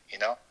this, you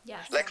know?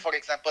 Yes. Like, for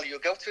example, you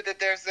go to the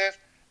desert,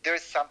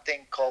 there's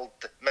something called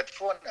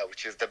medfouna,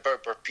 which is the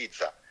Berber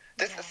pizza.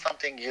 This is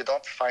something you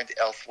don't find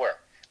elsewhere,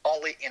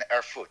 only in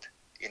Erfoud,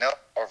 you know,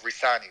 or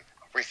Risani.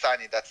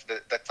 Risani, that's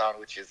the town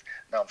which is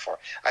known for.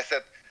 I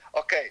said,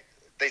 okay,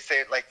 they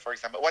say, like, for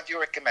example, what do you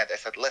recommend? I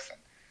said, listen,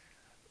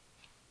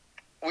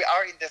 we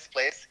are in this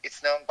place,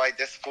 it's known by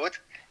this food.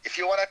 If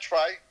you want to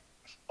try,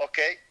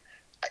 okay.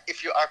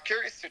 If you are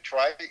curious to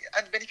try,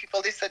 and many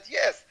people, they said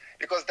yes,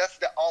 because that's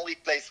the only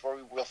place where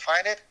we will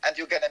find it, and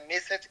you're going to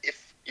miss it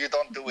if you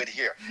don't do it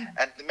here.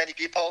 And many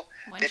people,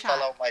 they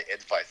follow my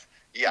advice.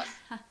 Yes.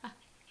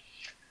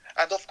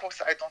 And of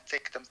course, I don't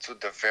take them to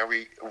the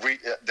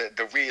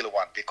the real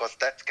one, because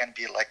that can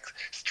be like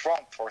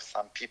strong for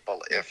some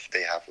people if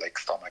they have like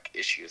stomach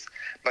issues.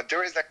 But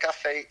there is a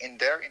cafe in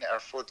there in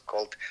Erfurt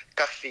called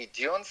Café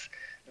Dunes.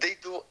 They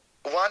do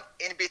one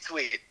in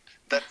between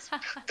that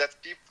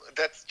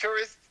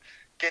tourists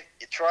can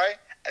try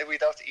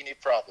without any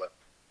problem.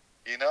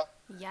 You know?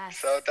 Yes.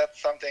 So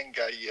that's something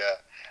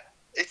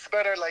it's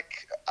better,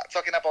 like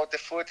talking about the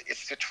food,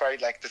 is to try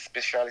like the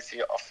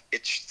specialty of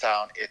each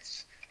town,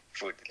 its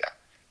food. Yeah.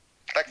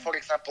 Like for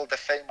example, the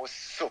famous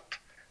soup,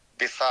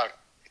 Bisar.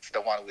 It's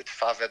the one with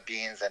fava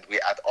beans and we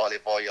add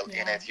olive oil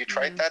in it. You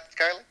tried that,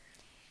 Kylie?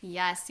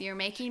 Yes, you're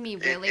making me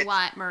really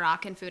want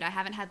Moroccan food. I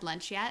haven't had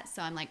lunch yet,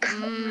 so I'm like,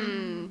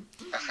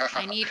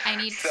 I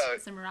need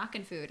some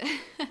Moroccan food.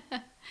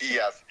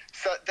 Yes.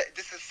 So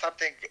this is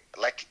something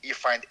like you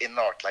find in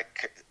North,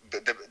 like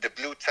the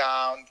Blue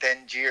Town,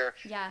 Tangier.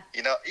 Yeah.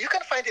 You know, you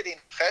can find it in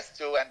Fez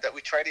too, and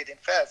we tried it in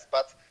Fez.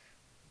 But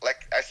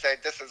like I said,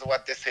 this is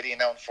what the city is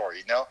known for,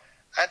 you know,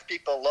 and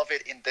people love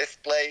it in this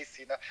place.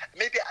 You know,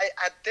 maybe I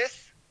add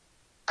this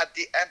at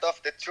the end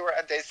of the tour,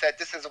 and they said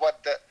this is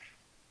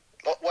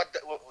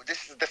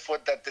this is the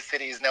food that the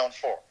city is known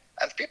for,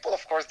 and people,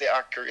 of course, they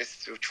are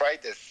curious to try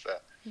this.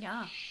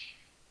 Yeah,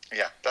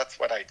 that's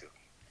what I do.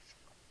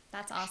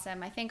 That's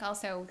awesome. I think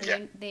also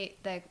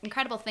the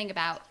incredible thing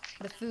about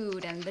the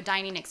food and the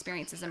dining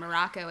experiences in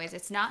Morocco is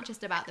it's not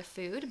just about the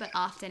food, but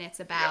often it's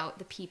about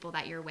the people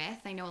that you're with.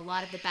 I know a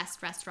lot of the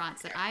best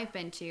restaurants that I've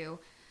been to,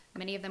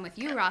 many of them with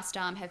you,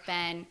 Rostam, have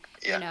been,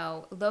 you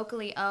know,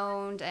 locally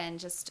owned and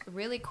just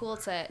really cool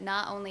to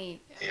not only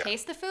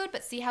taste the food,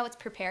 but see how it's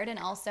prepared and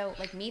also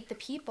like meet the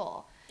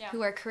people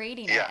who are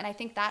creating it. And I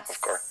think that's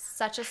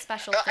such a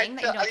special thing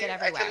that you don't get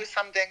everywhere. I tell you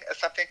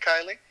something,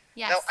 Kylie.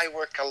 Yes. Now I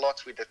work a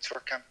lot with the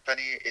tour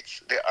company.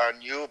 They are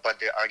new, but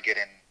they are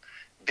getting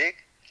big.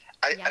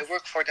 I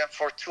work for them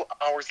for 2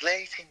 hours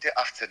late in the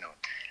afternoon,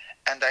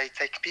 and I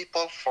take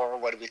people for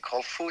what we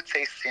call food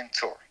tasting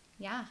tour.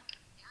 Yeah.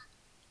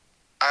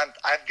 And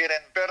I'm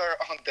getting better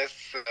on this,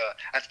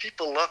 and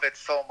people love it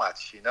so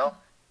much, you know?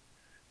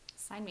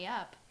 Sign me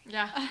up.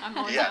 Yeah, I'm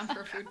always down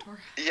for a food tour.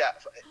 Yeah,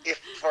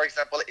 if, for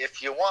example,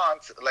 if you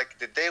want, like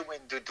the day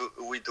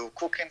we do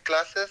cooking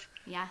classes,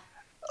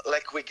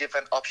 like we give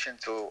an option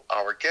to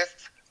our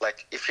guests,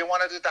 like if you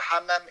want to do the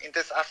hammam in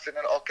this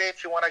afternoon, okay,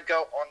 if you want to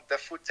go on the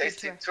food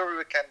tasting tour,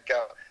 we can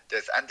go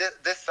this. And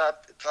this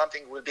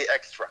something will be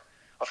extra.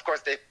 Of course,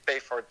 they pay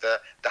for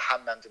the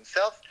hammam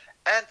themselves.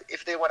 And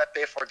if they want to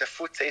pay for the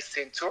food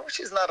tasting tour, which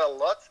is not a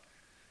lot,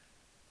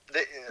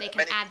 they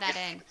can add that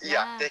in.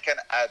 Yeah, they can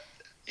add,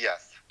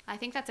 yes. I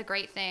think that's a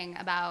great thing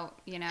about,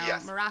 you know,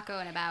 Morocco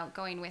and about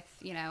going with,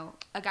 you know,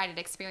 a guided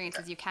experience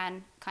is you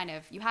can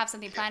you have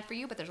something planned for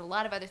you, but there's a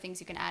lot of other things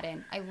you can add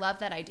in. I love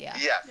that idea.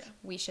 Yes.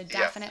 We should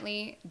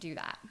definitely do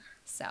that.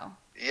 So.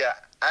 Yeah,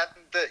 and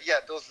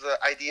those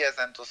ideas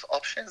and those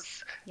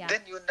options,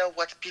 then you know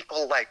what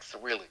people like,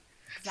 really.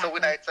 Exactly. So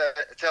when I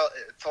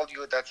told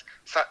you that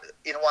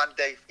in one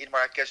day in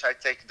Marrakesh, I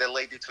take the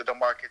lady to the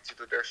market to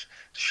do their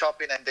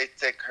shopping, and they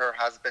take her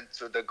husband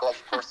to the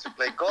golf course to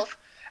play golf.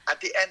 At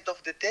the end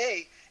of the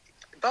day,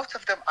 both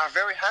of them are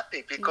very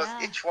happy because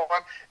each one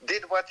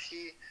did what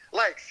he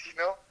likes, you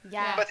know?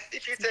 Yeah. But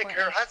if you take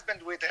her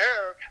husband with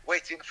her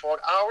waiting for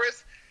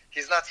hours,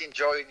 he's not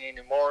enjoying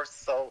anymore.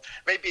 So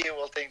maybe he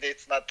will think that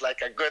it's not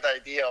like a good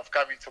idea of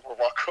coming to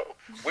Morocco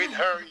with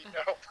her, you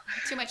know?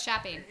 Too much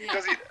shopping.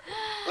 Because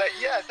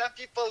some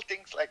people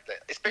think like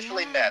that,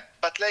 especially men.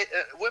 But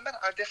women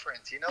are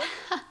different, you know?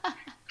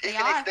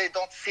 Even if they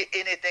don't see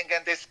anything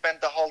and they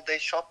spend the whole day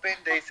shopping,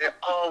 they say,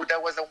 "Oh, that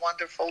was a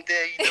wonderful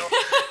day," you know.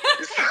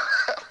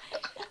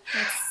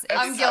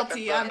 I'm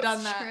guilty. I've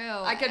done that.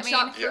 True. I could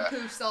shop for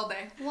poofs all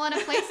day. Well,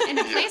 in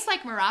a place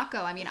like Morocco,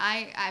 I mean,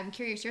 I'm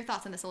curious your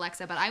thoughts on this,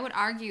 Alexa, but I would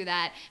argue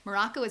that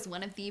Morocco is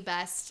one of the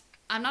best.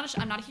 I'm not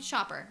a huge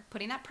shopper,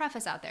 putting that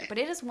preface out there, but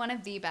it is one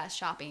of the best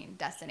shopping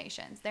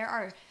destinations. There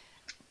are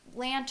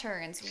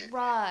lanterns,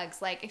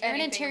 rugs, like if you're an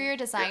interior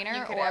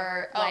designer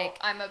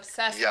I'm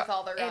obsessed with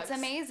all the rugs. It's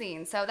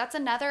amazing. So that's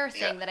another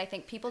thing that I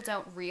think people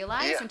don't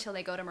realize until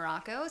they go to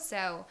Morocco.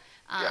 So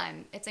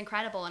it's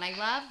incredible, and I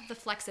love the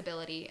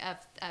flexibility of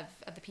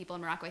the people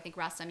in Morocco. I think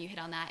Rostam, you hit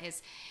on that.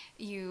 Is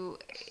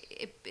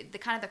the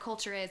kind of the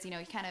culture is, you know,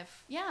 you kind of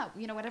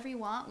you know, whatever you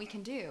want we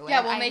can do.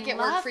 Yeah, we'll make it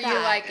work for you.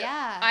 Like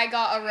I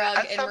got a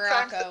rug in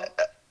Morocco.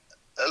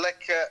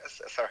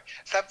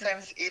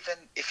 Sometimes even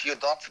if you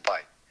don't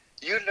buy,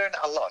 you learn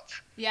a lot.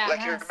 Yeah.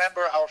 Like you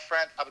remember our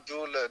friend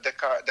Abdul, the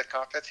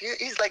carpet.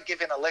 He's like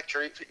giving a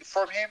lecture.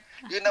 From him,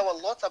 you know a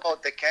lot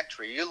about the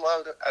country. You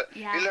learn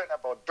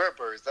about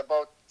Berbers,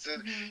 about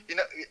you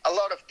know, a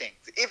lot of things.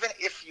 Even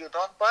if you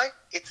don't buy,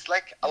 it's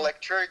like a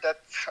lecture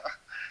that,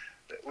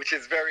 which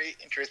is very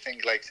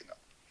interesting. Like, you know.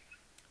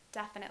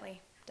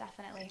 Definitely.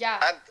 Yeah.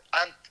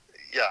 And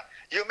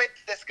you meet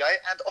this guy,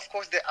 and of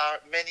course there are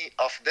many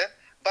of them,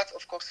 but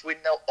of course we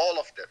know all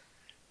of them.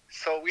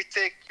 So we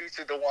take you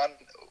to the one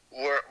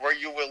where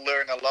you will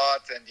learn a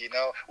lot, and you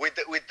know, with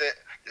the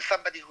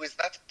somebody who is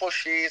not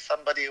pushy,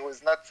 somebody who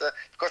is not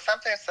because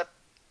sometimes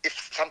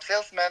if some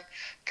salesmen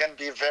can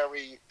be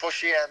very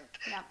pushy and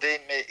Yeah.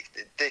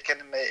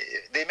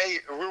 they may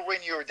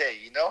ruin your day,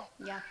 you know.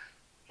 Yeah.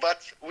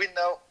 But we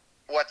know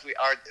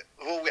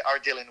who we are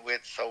dealing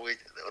with, so we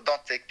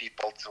don't take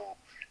people to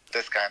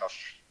this kind of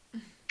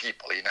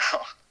people, you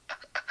know.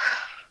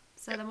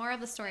 So the moral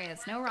of the story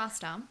is no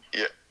Rostam,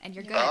 Yeah. and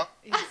you're good.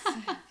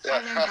 Uh-huh. I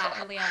learned that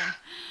early on.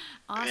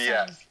 Awesome.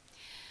 Yes.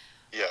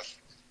 Yes.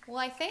 Well,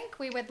 I think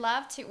we would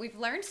love to. We've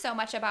learned so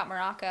much about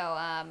Morocco.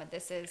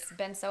 This has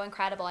been so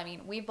incredible. I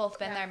mean, we've both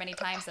been there many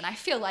times, and I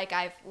feel like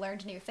I've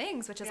learned new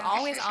things, which is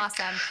always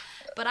awesome.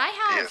 But I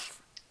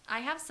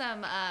have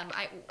some.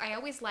 I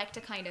always like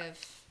to kind of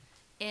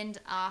end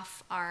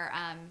off our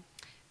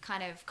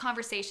kind of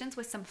conversations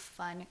with some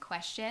fun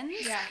questions.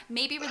 Yeah.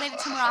 Maybe related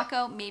to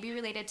Morocco, maybe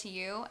related to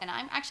you. And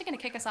I'm actually going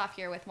to kick us off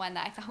here with one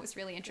that I thought was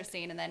really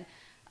interesting, and then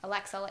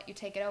Alex, I'll let you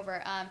take it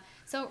over.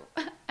 So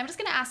I'm just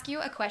going to ask you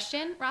a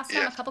question,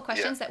 Rostam, a couple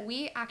questions that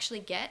we actually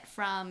get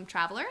from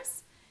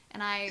travelers,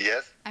 and I'm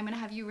going to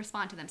have you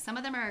respond to them. Some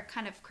of them are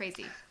kind of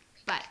crazy,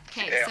 but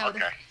okay.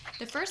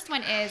 The first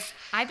one is,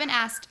 I've been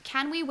asked,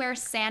 can we wear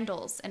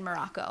sandals in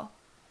Morocco?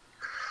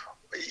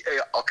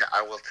 Okay,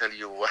 I will tell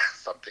you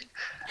something.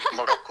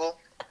 Morocco,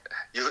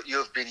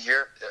 you've been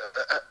here.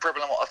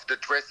 Problem of the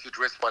dress, you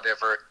dress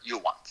whatever you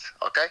want.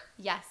 Okay.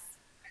 Yes.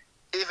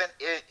 Even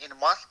in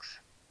mosques,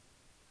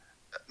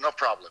 no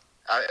problem.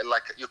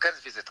 Like you can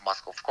visit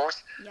mosque, of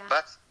course,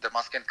 but the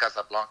mosque in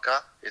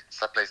Casablanca,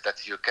 it's a place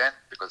that you can,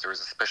 because there is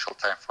a special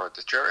time for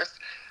the tourists,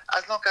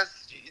 as long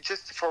as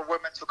just for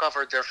women to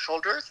cover their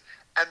shoulders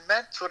and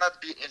men to not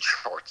be in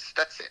shorts.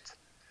 That's it.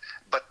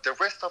 But the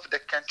rest of the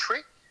country,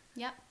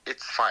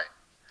 it's fine.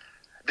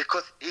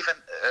 Because even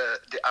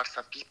there are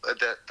some people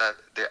that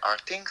there are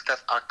things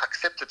that are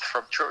accepted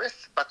from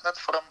tourists, but not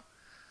from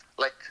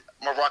like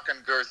Moroccan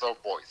girls or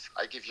boys.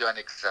 I give you an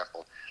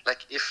example.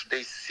 Like if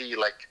they see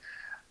like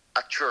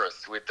a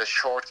tourist with a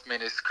short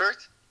mini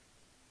skirt,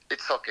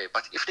 it's okay.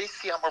 But if they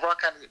see a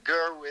Moroccan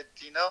girl with,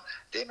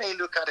 they may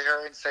look at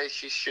her and say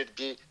she should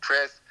be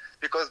dressed,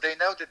 because they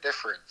know the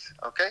difference.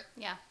 Okay?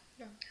 Yeah.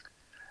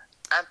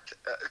 And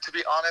to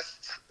be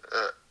honest,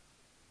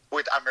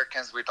 with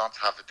Americans, we don't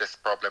have this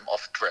problem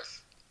of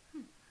dress.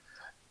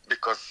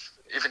 Because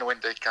even when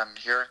they come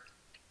here,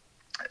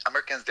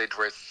 Americans, they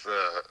dress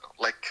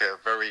like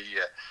very,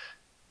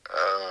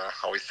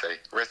 how we say,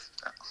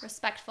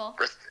 respectful.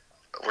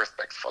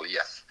 Respectful,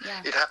 yes.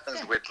 Yeah. It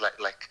happens with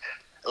like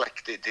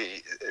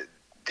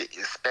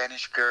the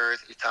Spanish girls,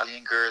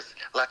 Italian girls,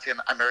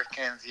 Latin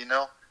Americans,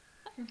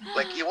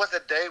 Like it was a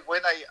day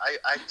when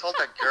I told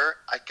a girl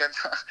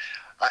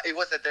it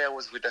was a day I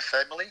was with the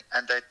family,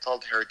 and I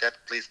told her that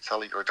please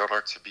tell your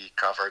daughter to be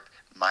covered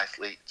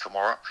nicely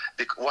tomorrow.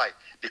 Why?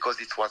 Because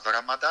it was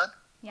Ramadan.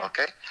 Yeah.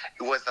 Okay,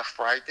 it was a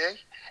Friday,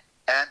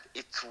 and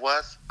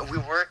we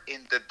were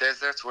in the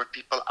desert where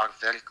people are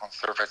very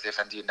conservative,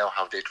 and you know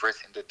how they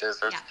dress in the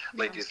desert. Yeah.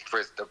 Ladies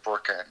dress the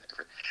burqa and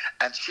everything.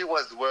 And she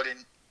was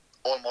wearing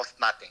almost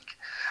nothing.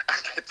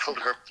 And I told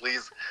her,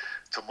 please,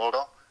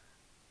 tomorrow.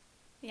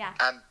 Yeah.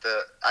 And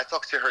I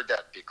talked to her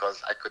dad,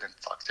 because I couldn't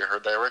talk to her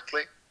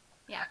directly.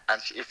 Yeah.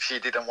 And if she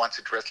didn't want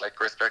to dress like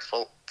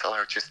respectful, tell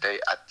her to stay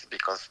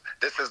because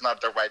this is not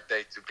the right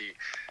day to be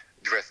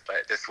dressed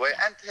by this way.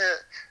 And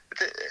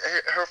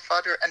her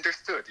father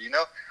understood,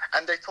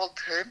 and I told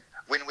him,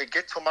 when we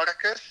get to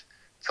Marrakesh,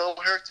 tell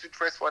her to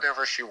dress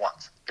whatever she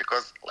wants,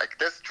 because like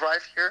this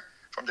drive here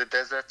from the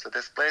desert to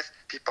this place,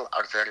 people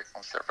are very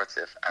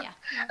conservative.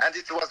 And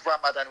it was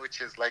Ramadan,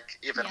 which is like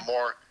even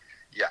more,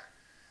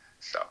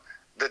 so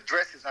the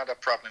dress is not a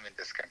problem in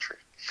this country.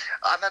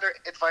 Another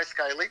advice,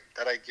 Kylie,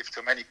 that I give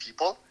to many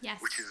people,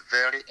 which is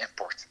very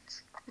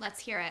important. Let's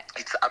hear it.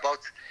 It's about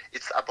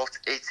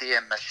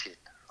ATM machine,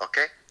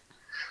 okay?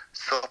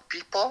 So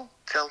people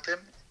tell them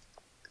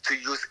to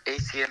use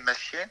ATM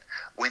machine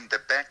when the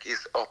bank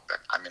is open.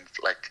 I mean,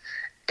 like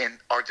in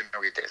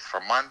ordinary days,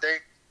 from Monday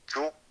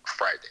to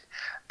Friday.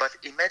 But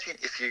imagine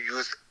if you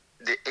use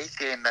the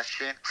ATM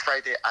machine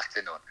Friday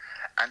afternoon,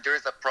 and there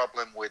is a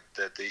problem with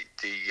the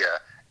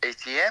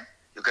ATM,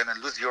 you're going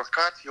to lose your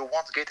card, you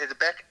won't get it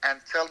back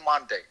until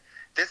Monday.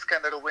 This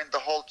can ruin the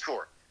whole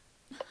tour,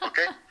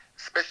 okay?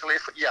 Especially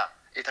if,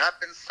 it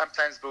happens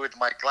sometimes with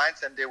my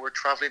clients, and they were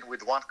traveling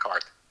with one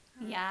card.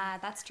 Yeah,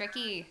 that's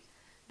tricky.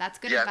 That's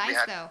good advice,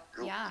 though.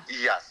 Yeah.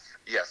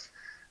 Yes.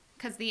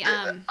 Because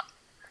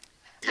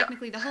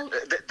technically the whole...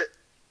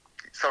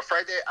 So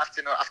Friday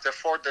afternoon, after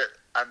 4,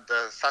 and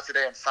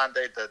Saturday and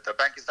Sunday, the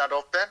bank is not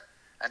open,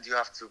 and you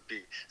have to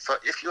be... So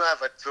if you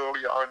have a tour,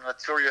 you are on a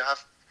tour, you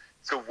have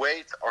to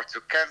wait or to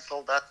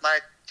cancel that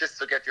night just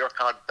to get your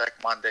card back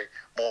Monday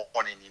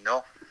morning,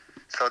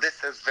 So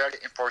this is very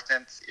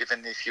important,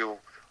 even if you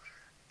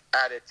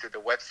add it to the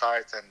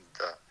website, and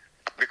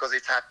because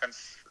it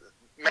happens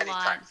many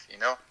times,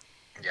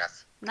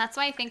 Yes. And that's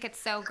why I think it's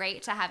so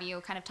great to have you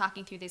kind of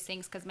talking through these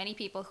things, because many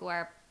people who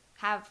are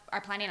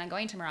planning on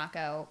going to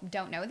Morocco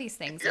don't know these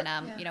things.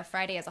 And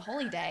Friday is a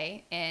holy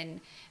day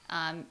in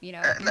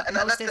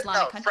most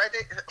Islamic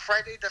countries.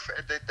 Friday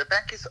the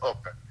bank is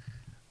open.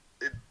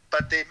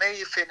 but they may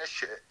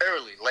finish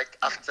early, like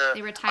after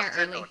They retire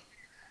afternoon. early.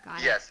 Got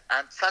it. Yes,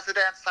 and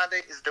Saturday and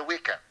Sunday is the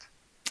weekend.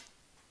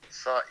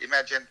 So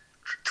imagine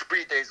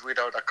 3 days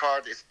without a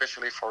card,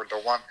 especially for the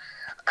one.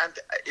 And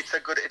it's a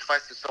good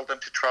advice to tell them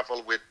to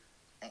travel with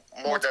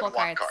more Multiple than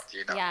one cards. card,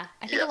 you know. Yeah,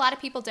 I think Yes. a lot of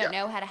people don't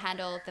Yeah. know how to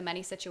handle the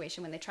money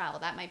situation when they travel.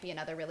 That might be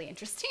another really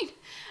interesting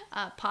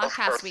podcast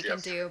course, we can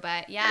yes. do.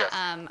 But yeah,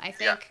 Yes. I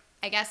think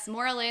I guess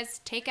moral is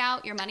take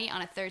out your money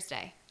on a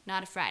Thursday,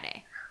 not a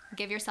Friday.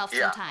 Give yourself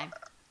Yeah. some time.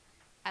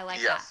 I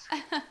like Yes.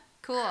 that.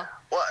 Cool.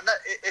 Well, no,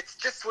 it's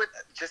just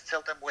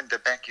tell them when the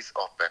bank is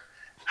open.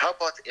 How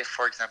about if,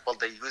 for example,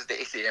 they use the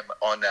ATM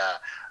on a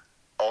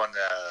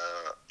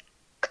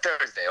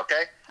Thursday,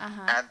 okay?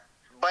 Uh-huh. And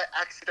by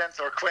accident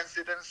or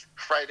coincidence,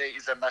 Friday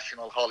is a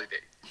national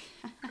holiday.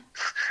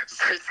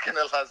 So it's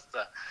gonna last.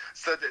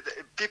 So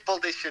the people,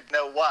 they should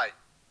know why.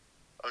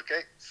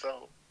 Okay,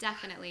 so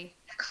Definitely.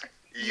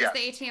 Use yeah. the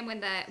ATM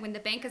when the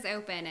bank is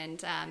open,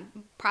 and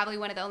probably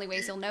one of the only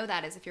ways you'll know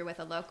that is if you're with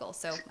a local.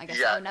 So I guess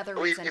Yeah. another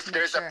If reason to make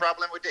there's sure. a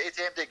problem with the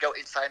ATM, they go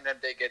inside and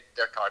they get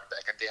their card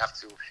back, and they have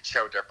to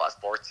show their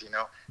passports,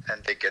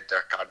 and they get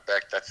their card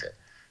back. That's it.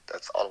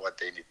 That's all what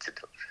they need to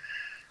do.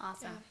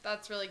 Awesome.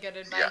 That's really good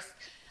advice.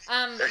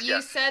 You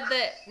Yes. said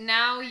that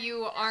now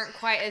you aren't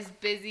quite as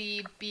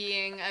busy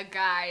being a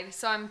guide.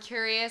 So I'm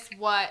curious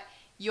what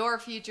your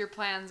future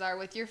plans are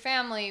with your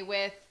family,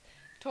 with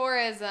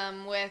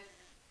tourism, with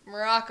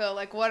Morocco.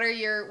 Like, what are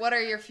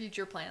your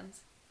future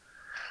plans?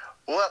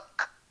 Well,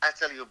 I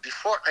tell you,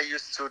 before I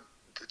used to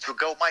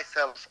go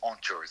myself on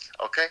tours.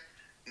 Okay,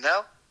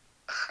 now,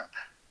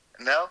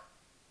 now,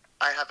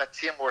 I have a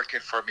team working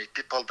for me.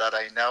 People that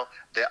I know,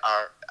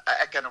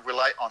 I can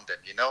rely on them.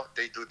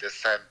 They do the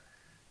same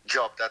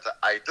job that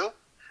I do.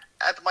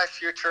 And my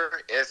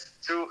future is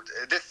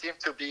this team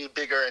to be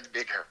bigger and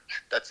bigger.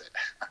 That's it.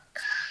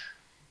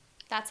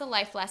 That's a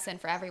life lesson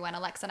for everyone.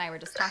 Alexa and I were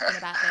just talking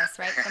about this,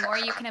 right? The more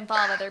you can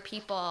involve other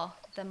people,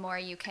 the more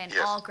you can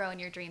Yes. all grow in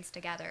your dreams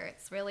together.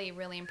 It's really,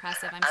 really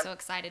impressive. I'm so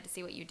excited to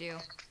see what you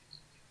do.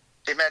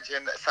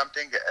 Imagine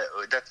something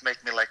that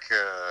make me like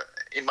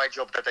in my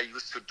job that I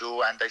used to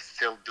do and I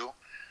still do.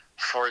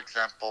 For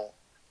example,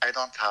 I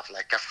don't have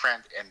like a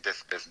friend in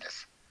this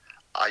business.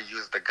 I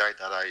use the guy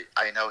that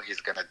I know he's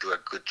gonna do a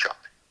good job.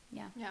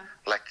 Yeah. Yeah.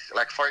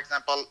 Like for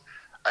example,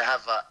 I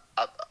have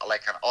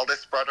like an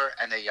oldest brother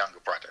and a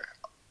younger brother.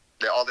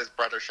 The oldest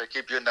brother,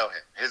 Shakib, you know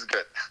him. He's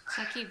good.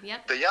 Shakib,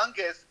 yep. The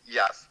youngest,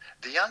 yes.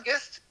 The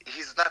youngest,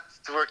 he's not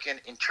working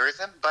in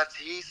tourism, but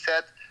he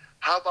said,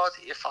 how about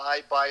if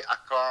I buy a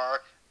car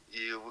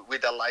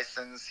with a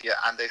license,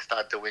 and they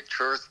start doing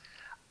tours?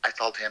 I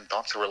told him,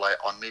 don't rely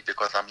on me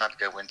because I'm not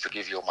going to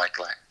give you my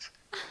client.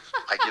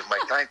 I give my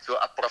client to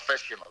a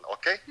professional,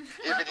 okay?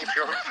 Even if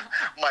you're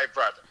my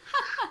brother.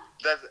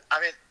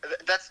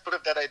 That's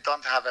proof that I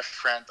don't have a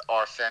friend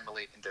or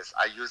family in this.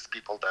 I use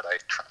people that I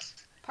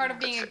trust. Part of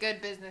being That's a it.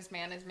 good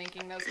businessman is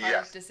making those hard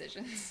Yes.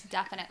 decisions.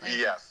 Definitely.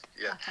 Yes,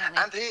 yeah.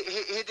 Definitely. And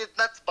he did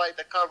not buy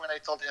the car when I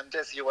told him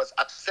this. He was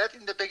upset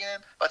in the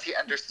beginning, but he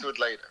understood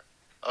later.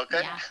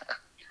 Okay?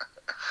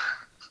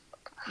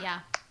 Yeah.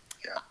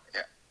 Yeah.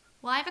 Yeah.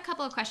 Well, I have a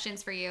couple of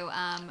questions for you.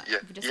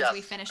 Just yes. as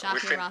we finish off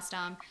here,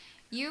 Rostam.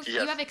 You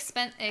Yes. have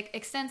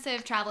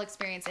extensive travel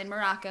experience in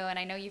Morocco, and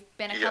I know you've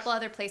been a Yes. couple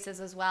other places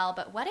as well.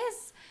 But what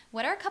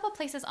are a couple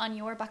places on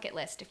your bucket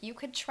list? If you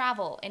could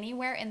travel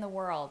anywhere in the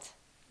world,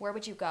 where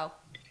would you go?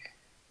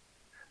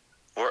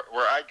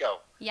 Where I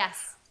go?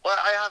 Yes. Well,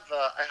 I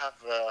have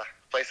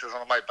places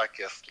on my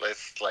bucket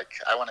list. Like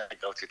I want to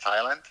go to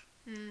Thailand.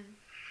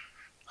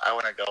 I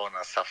want to go on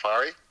a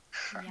safari.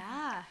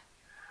 Yeah.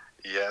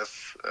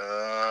 Yes.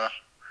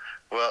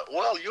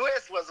 Well,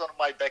 U.S. was on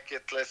my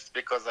bucket list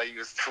because I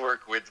used to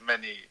work with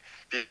many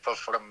people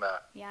from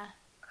Yeah.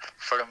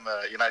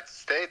 United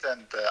States,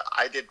 and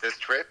I did this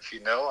trip,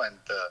 and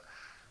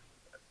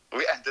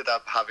we ended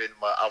up having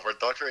our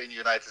daughter in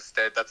United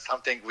States. That's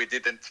something we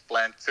didn't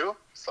plan to.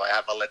 So I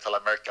have a little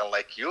American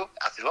like you,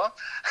 Atilo.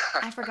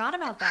 I forgot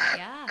about that.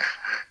 Yeah.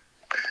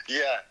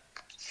 Yeah.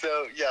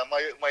 So yeah,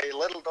 my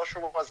little daughter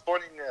was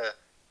born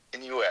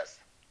in U.S.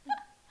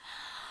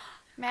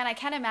 Man, I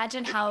can't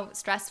imagine how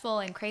stressful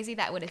and crazy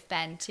that would have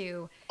been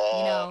to,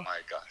 Oh my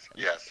God!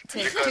 Yes. to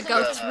Because,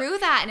 go through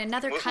that in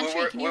another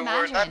country. Can you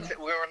imagine?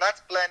 We were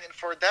not planning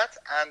for that,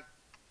 and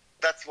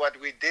that's what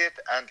we did,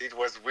 and it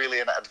was really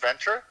an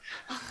adventure.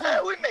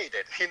 We made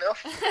it,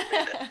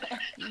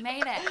 You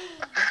made it.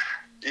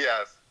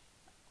 Yes.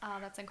 Oh,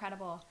 that's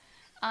incredible.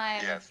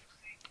 Yes.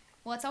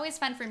 Well, it's always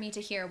fun for me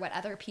to hear what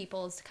other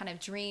people's kind of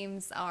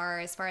dreams are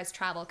as far as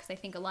travel, because I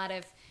think a lot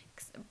of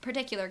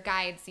particular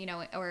guides,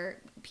 or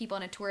people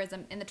in the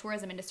tourism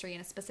industry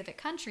in a specific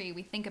country,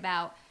 we think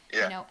about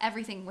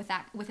everything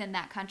within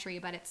that country.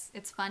 But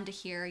it's fun to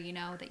hear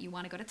that you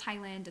want to go to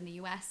Thailand and the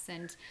U.S.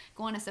 and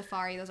go on a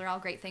safari. Those are all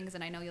great things,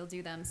 and I know you'll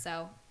do them.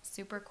 So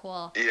super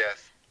cool.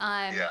 Yes.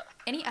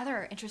 Any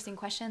other interesting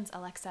questions,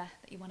 Alexa,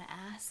 that you want to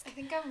ask? I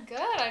think I'm good.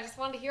 I just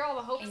wanted to hear all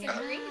the hopes Yeah.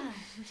 and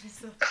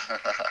dreams.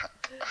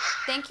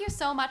 Thank you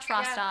so much,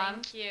 Rostam. Yeah,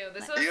 thank you.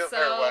 This was You're so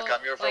very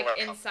welcome. You're very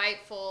welcome.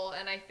 insightful,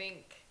 and I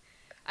think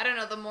I don't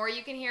know, the more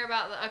you can hear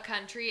about a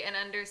country and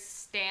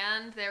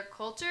understand their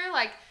culture,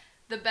 like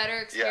the better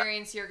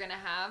experience you're gonna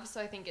have.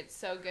 So I think it's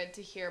so good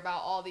to hear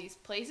about all these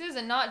places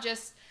and not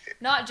just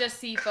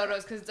see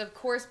photos, because it's of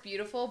course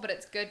beautiful, but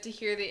it's good to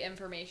hear the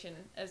information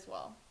as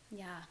well.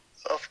 Yeah.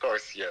 Of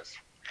course, yes.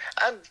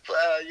 And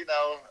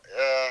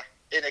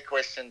any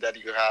question that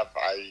you have,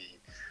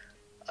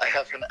 I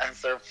have an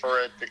answer for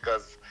it,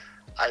 because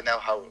I know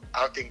how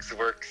things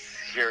work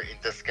here in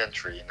this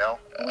country,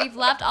 We've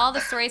loved all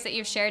the stories that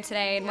you've shared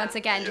today, and once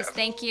again, just Yes.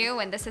 thank you.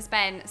 And this has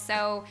been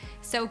so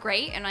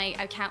great, and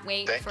I can't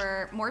wait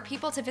for more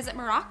people to visit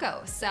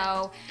Morocco.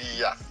 So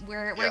Yes.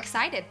 we're Yes.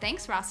 excited.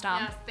 Thanks,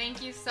 Rostam. Yes,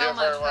 thank you so You're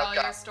much very for all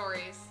your welcome.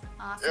 stories.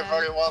 Awesome. You're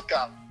very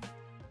welcome.